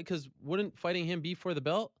don't want to fight because wouldn't fighting him be for the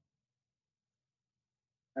belt?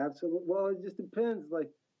 Absolutely. Well, it just depends. Like,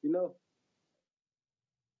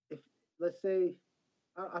 if let's say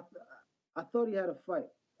I thought he had a fight.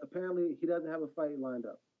 Apparently, he doesn't have a fight lined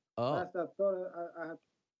up. Oh. Last I thought I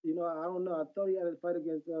I don't know. I thought he had a fight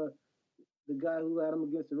against the guy who had him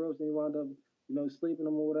against the ropes and he wound up, sleeping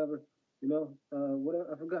him or whatever.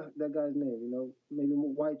 Whatever. I forgot that guy's name. Maybe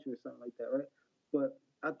White or something like that, right? But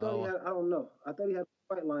I thought he had. I don't know. I thought he had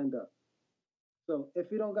a fight lined up. So if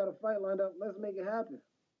he don't got a fight lined up, let's make it happen.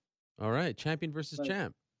 All right, champion versus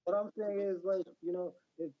champ. What I'm saying is,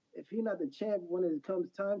 if he's not the champ when it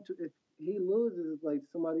comes time to, if he loses, like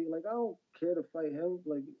somebody like I don't care to fight him.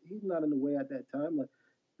 Like he's not in the way at that time. Like,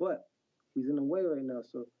 but he's in the way right now.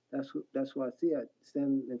 So that's why I see it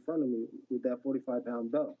standing in front of me with that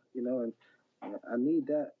 45-pound belt. And I need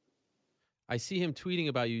that. I see him tweeting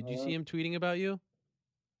about you. Do you see him tweeting about you?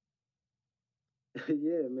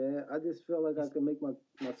 Yeah, man. I just feel like I can make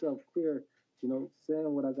myself clear.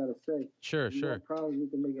 Saying what I gotta say. Sure, If you sure. want problems, we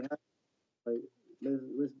can make it happen. Like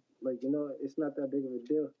let's like it's not that big of a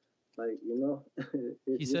deal. Like it's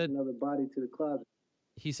He just said another body to the closet.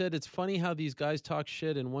 He said, it's funny how these guys talk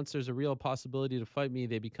shit, and once there's a real possibility to fight me,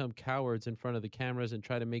 they become cowards in front of the cameras and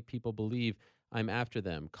try to make people believe I'm after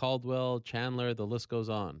them. Caldwell, Chandler, the list goes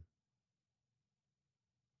on.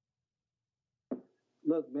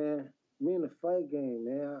 Look, man, we in a fight game,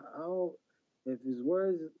 man. I don't. If his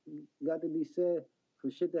words got to be said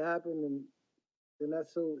for shit to happen, then then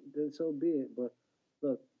so be it. But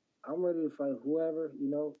look, I'm ready to fight whoever.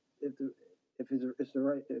 If it's the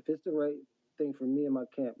right thing for me and my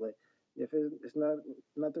camp. Like if it's not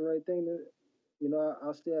the right thing, then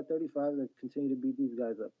I'll stay at 35 and continue to beat these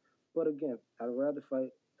guys up. But again, I'd rather fight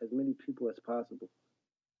as many people as possible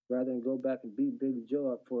rather than go back and beat Baby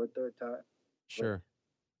Joe up for a third time. Sure.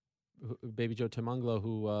 Baby Joe Temanglo,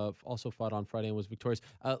 who also fought on Friday and was victorious.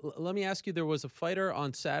 Let me ask you, there was a fighter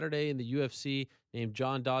on Saturday in the UFC named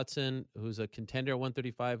John Dodson, who's a contender at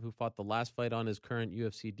 135, who fought the last fight on his current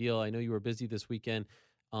UFC deal. I know you were busy this weekend,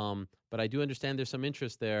 but I do understand there's some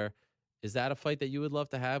interest there. Is that a fight that you would love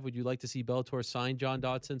to have? Would you like to see Bellator sign John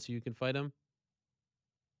Dodson so you can fight him?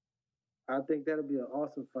 I think that'd be an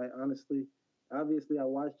awesome fight, honestly. Obviously, I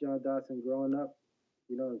watched John Dodson growing up,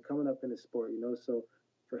 and coming up in the sport, so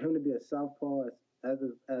for him to be a southpaw, as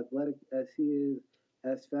athletic as he is,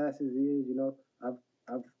 as fast as he is,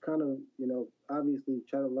 I've kind of, obviously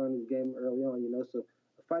tried to learn his game early on, So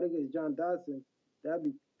a fight against John Dodson, that'd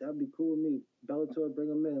be cool with me. Bellator, bring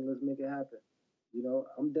him in, let's make it happen.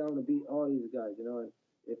 I'm down to beat all these guys, and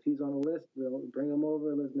if he's on the list, bring him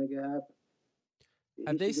over, let's make it happen. He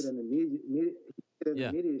should get an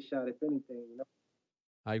immediate shot, if anything,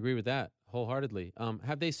 I agree with that wholeheartedly.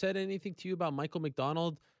 Have they said anything to you about Michael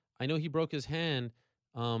McDonald? I know he broke his hand,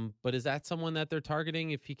 but is that someone that they're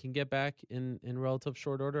targeting if he can get back in relative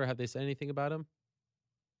short order? Have they said anything about him?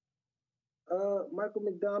 Michael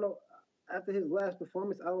McDonald, after his last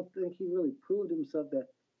performance, I don't think he really proved himself that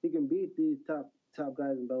he can beat these top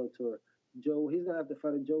guys in Bellator. He's gonna have to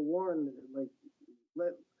fight a Joe Warren.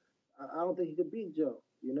 I don't think he could beat Joe.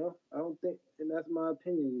 I don't think, and that's my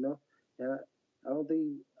opinion. And I don't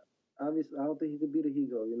think, obviously, I don't think he could beat a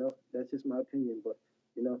Higo. That's just my opinion. But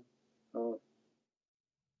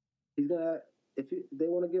he's gonna. If they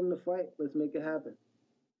want to give him the fight, let's make it happen.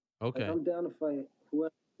 Okay. I'm down to fight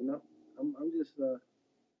whoever. I'm just.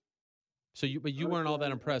 So you weren't all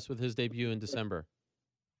that impressed with his debut in December.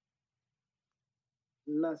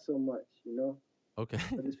 Not so much, Okay.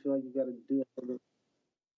 I just feel like you got to do it.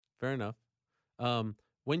 Fair enough.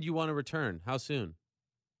 When do you want to return? How soon?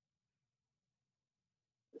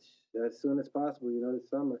 As soon as possible, this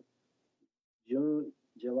summer. June,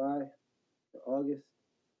 July, August,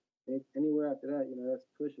 anywhere after that, that's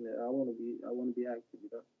pushing it. I want to be active,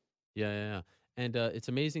 Yeah. And it's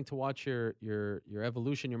amazing to watch your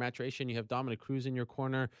evolution, your maturation. You have Dominic Cruz in your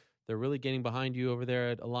corner. They're really getting behind you over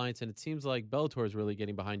there at Alliance, and it seems like Bellator is really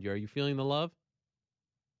getting behind you. Are you feeling the love?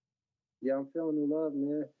 Yeah, I'm feeling the love,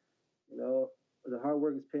 man. The hard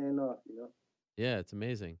work is paying off, Yeah, it's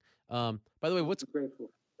amazing. By the way, I'm grateful for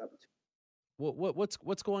the opportunity.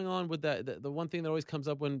 what's going on with that? The one thing that always comes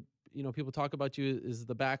up when people talk about you is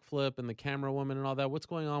the backflip and the camera woman and all that. What's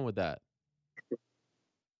going on with that?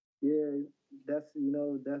 Yeah, that's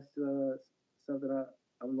something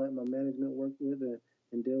I'm letting my management work with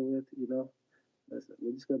and deal with.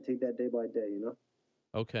 We're just gonna take that day by day.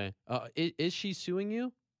 Okay. Is she suing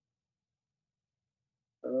you?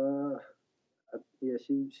 Yeah,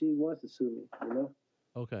 she wants to sue me.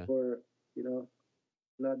 Okay. For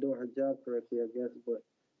not doing her job correctly, I guess. But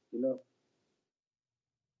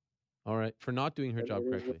All right, for not doing her job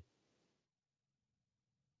correctly.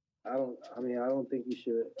 I don't think you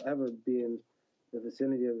should ever be in the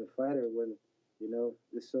vicinity of a fighter when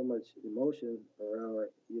there's so much emotion around.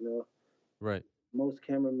 Right. Most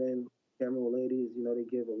camera ladies, they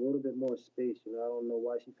give a little bit more space. I don't know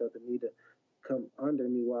why she felt the need to come under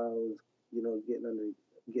me while I was, getting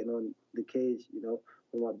on the cage,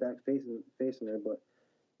 with my back facing her. But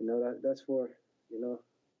that's for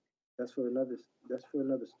another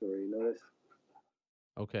story. That's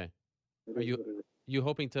okay. Are you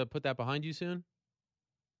hoping to put that behind you soon?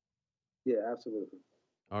 Yeah, absolutely.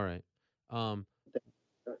 All right.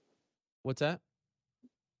 What's that?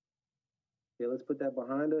 okay, let's put that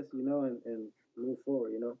behind us, and move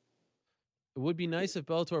forward, It would be nice if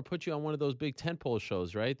Bellator put you on one of those big tentpole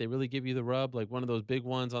shows, right? They really give you the rub, like one of those big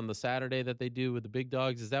ones on the Saturday that they do with the big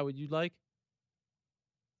dogs. Is that what you'd like?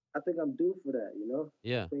 I think I'm due for that,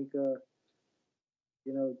 Yeah. I think,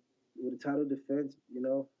 with the title defense,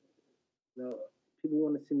 people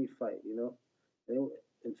want to see me fight, They,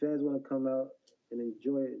 and fans want to come out and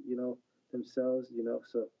enjoy it, themselves,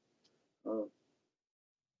 So,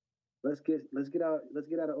 let's get out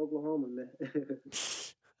of Oklahoma, man.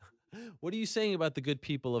 What are you saying about the good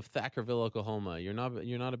people of Thackerville, Oklahoma? You're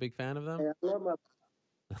not a big fan of them? Hey, I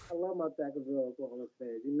love my Thackerville, Oklahoma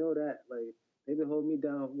fans. You know that, like they've been holding me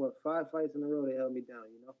down. 5 fights in a row they held me down.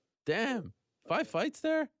 Damn, 5 fights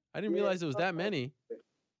there? I didn't realize it was that many.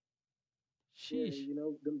 Sheesh.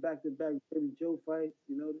 Yeah, them back-to-back Baby Joe fights.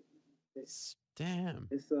 Damn.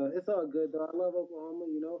 It's all good though. I love Oklahoma,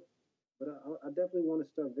 but I definitely want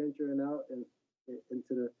to start venturing out and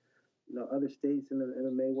into the other states in the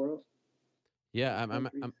MMA world. Yeah,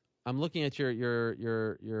 I'm looking at your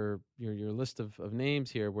list of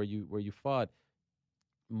names here where you fought.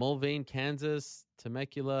 Mulvane, Kansas,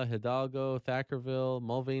 Temecula, Hidalgo, Thackerville,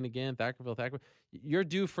 Mulvane again, Thackerville. You're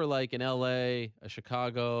due for like an LA, a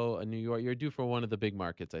Chicago, a New York. You're due for one of the big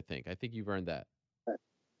markets, I think. I think you've earned that.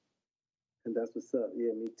 And that's what's up.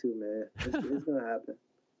 Yeah, me too, man. It's going to happen.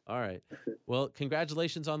 All right. Well,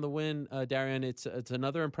 congratulations on the win, Darian. It's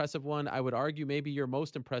another impressive one. I would argue maybe your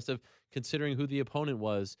most impressive considering who the opponent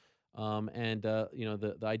was.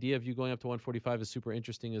 The idea of you going up to 145 is super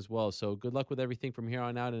interesting as well. So good luck with everything from here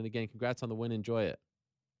on out. And again, congrats on the win. Enjoy it.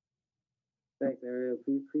 Thanks, Ariel.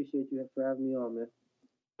 Appreciate you for having me on, man.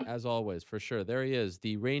 As always, for sure. There he is,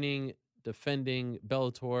 the reigning, defending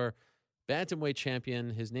Bellator bantamweight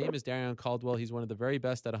champion. His name is Darrion Caldwell. He's one of the very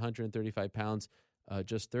best at 135 pounds,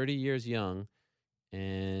 just 30 years young.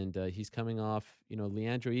 And he's coming off,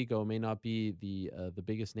 Leandro Higo may not be the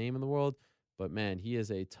biggest name in the world, but man, he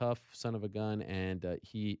is a tough son of a gun. And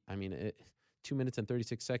 2 minutes and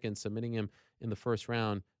 36 seconds, submitting him in the first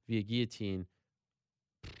round via guillotine.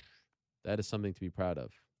 That is something to be proud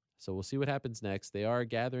of. So we'll see what happens next. They are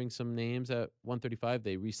gathering some names at 135.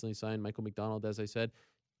 They recently signed Michael McDonald, as I said.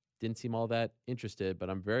 Didn't seem all that interested,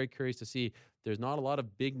 but I'm very curious to see. There's not a lot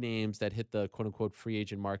of big names that hit the quote-unquote free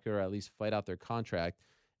agent market or at least fight out their contract.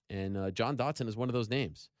 And John Dodson is one of those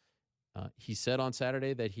names. He said on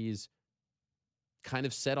Saturday that he's kind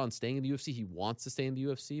of set on staying in the UFC. He wants to stay in the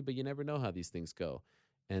UFC, but you never know how these things go.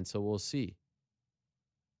 And so we'll see.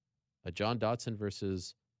 A John Dodson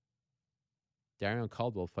versus Darrion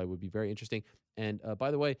Caldwell fight would be very interesting. And by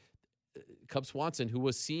the way, Cub Swanson, who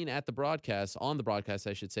was seen at the broadcast,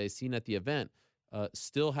 I should say, seen at the event,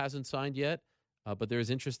 still hasn't signed yet, but there is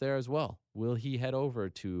interest there as well. Will he head over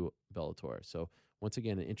to Bellator? So once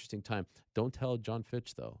again, an interesting time. Don't tell John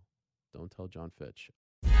Fitch, though. Don't tell John Fitch.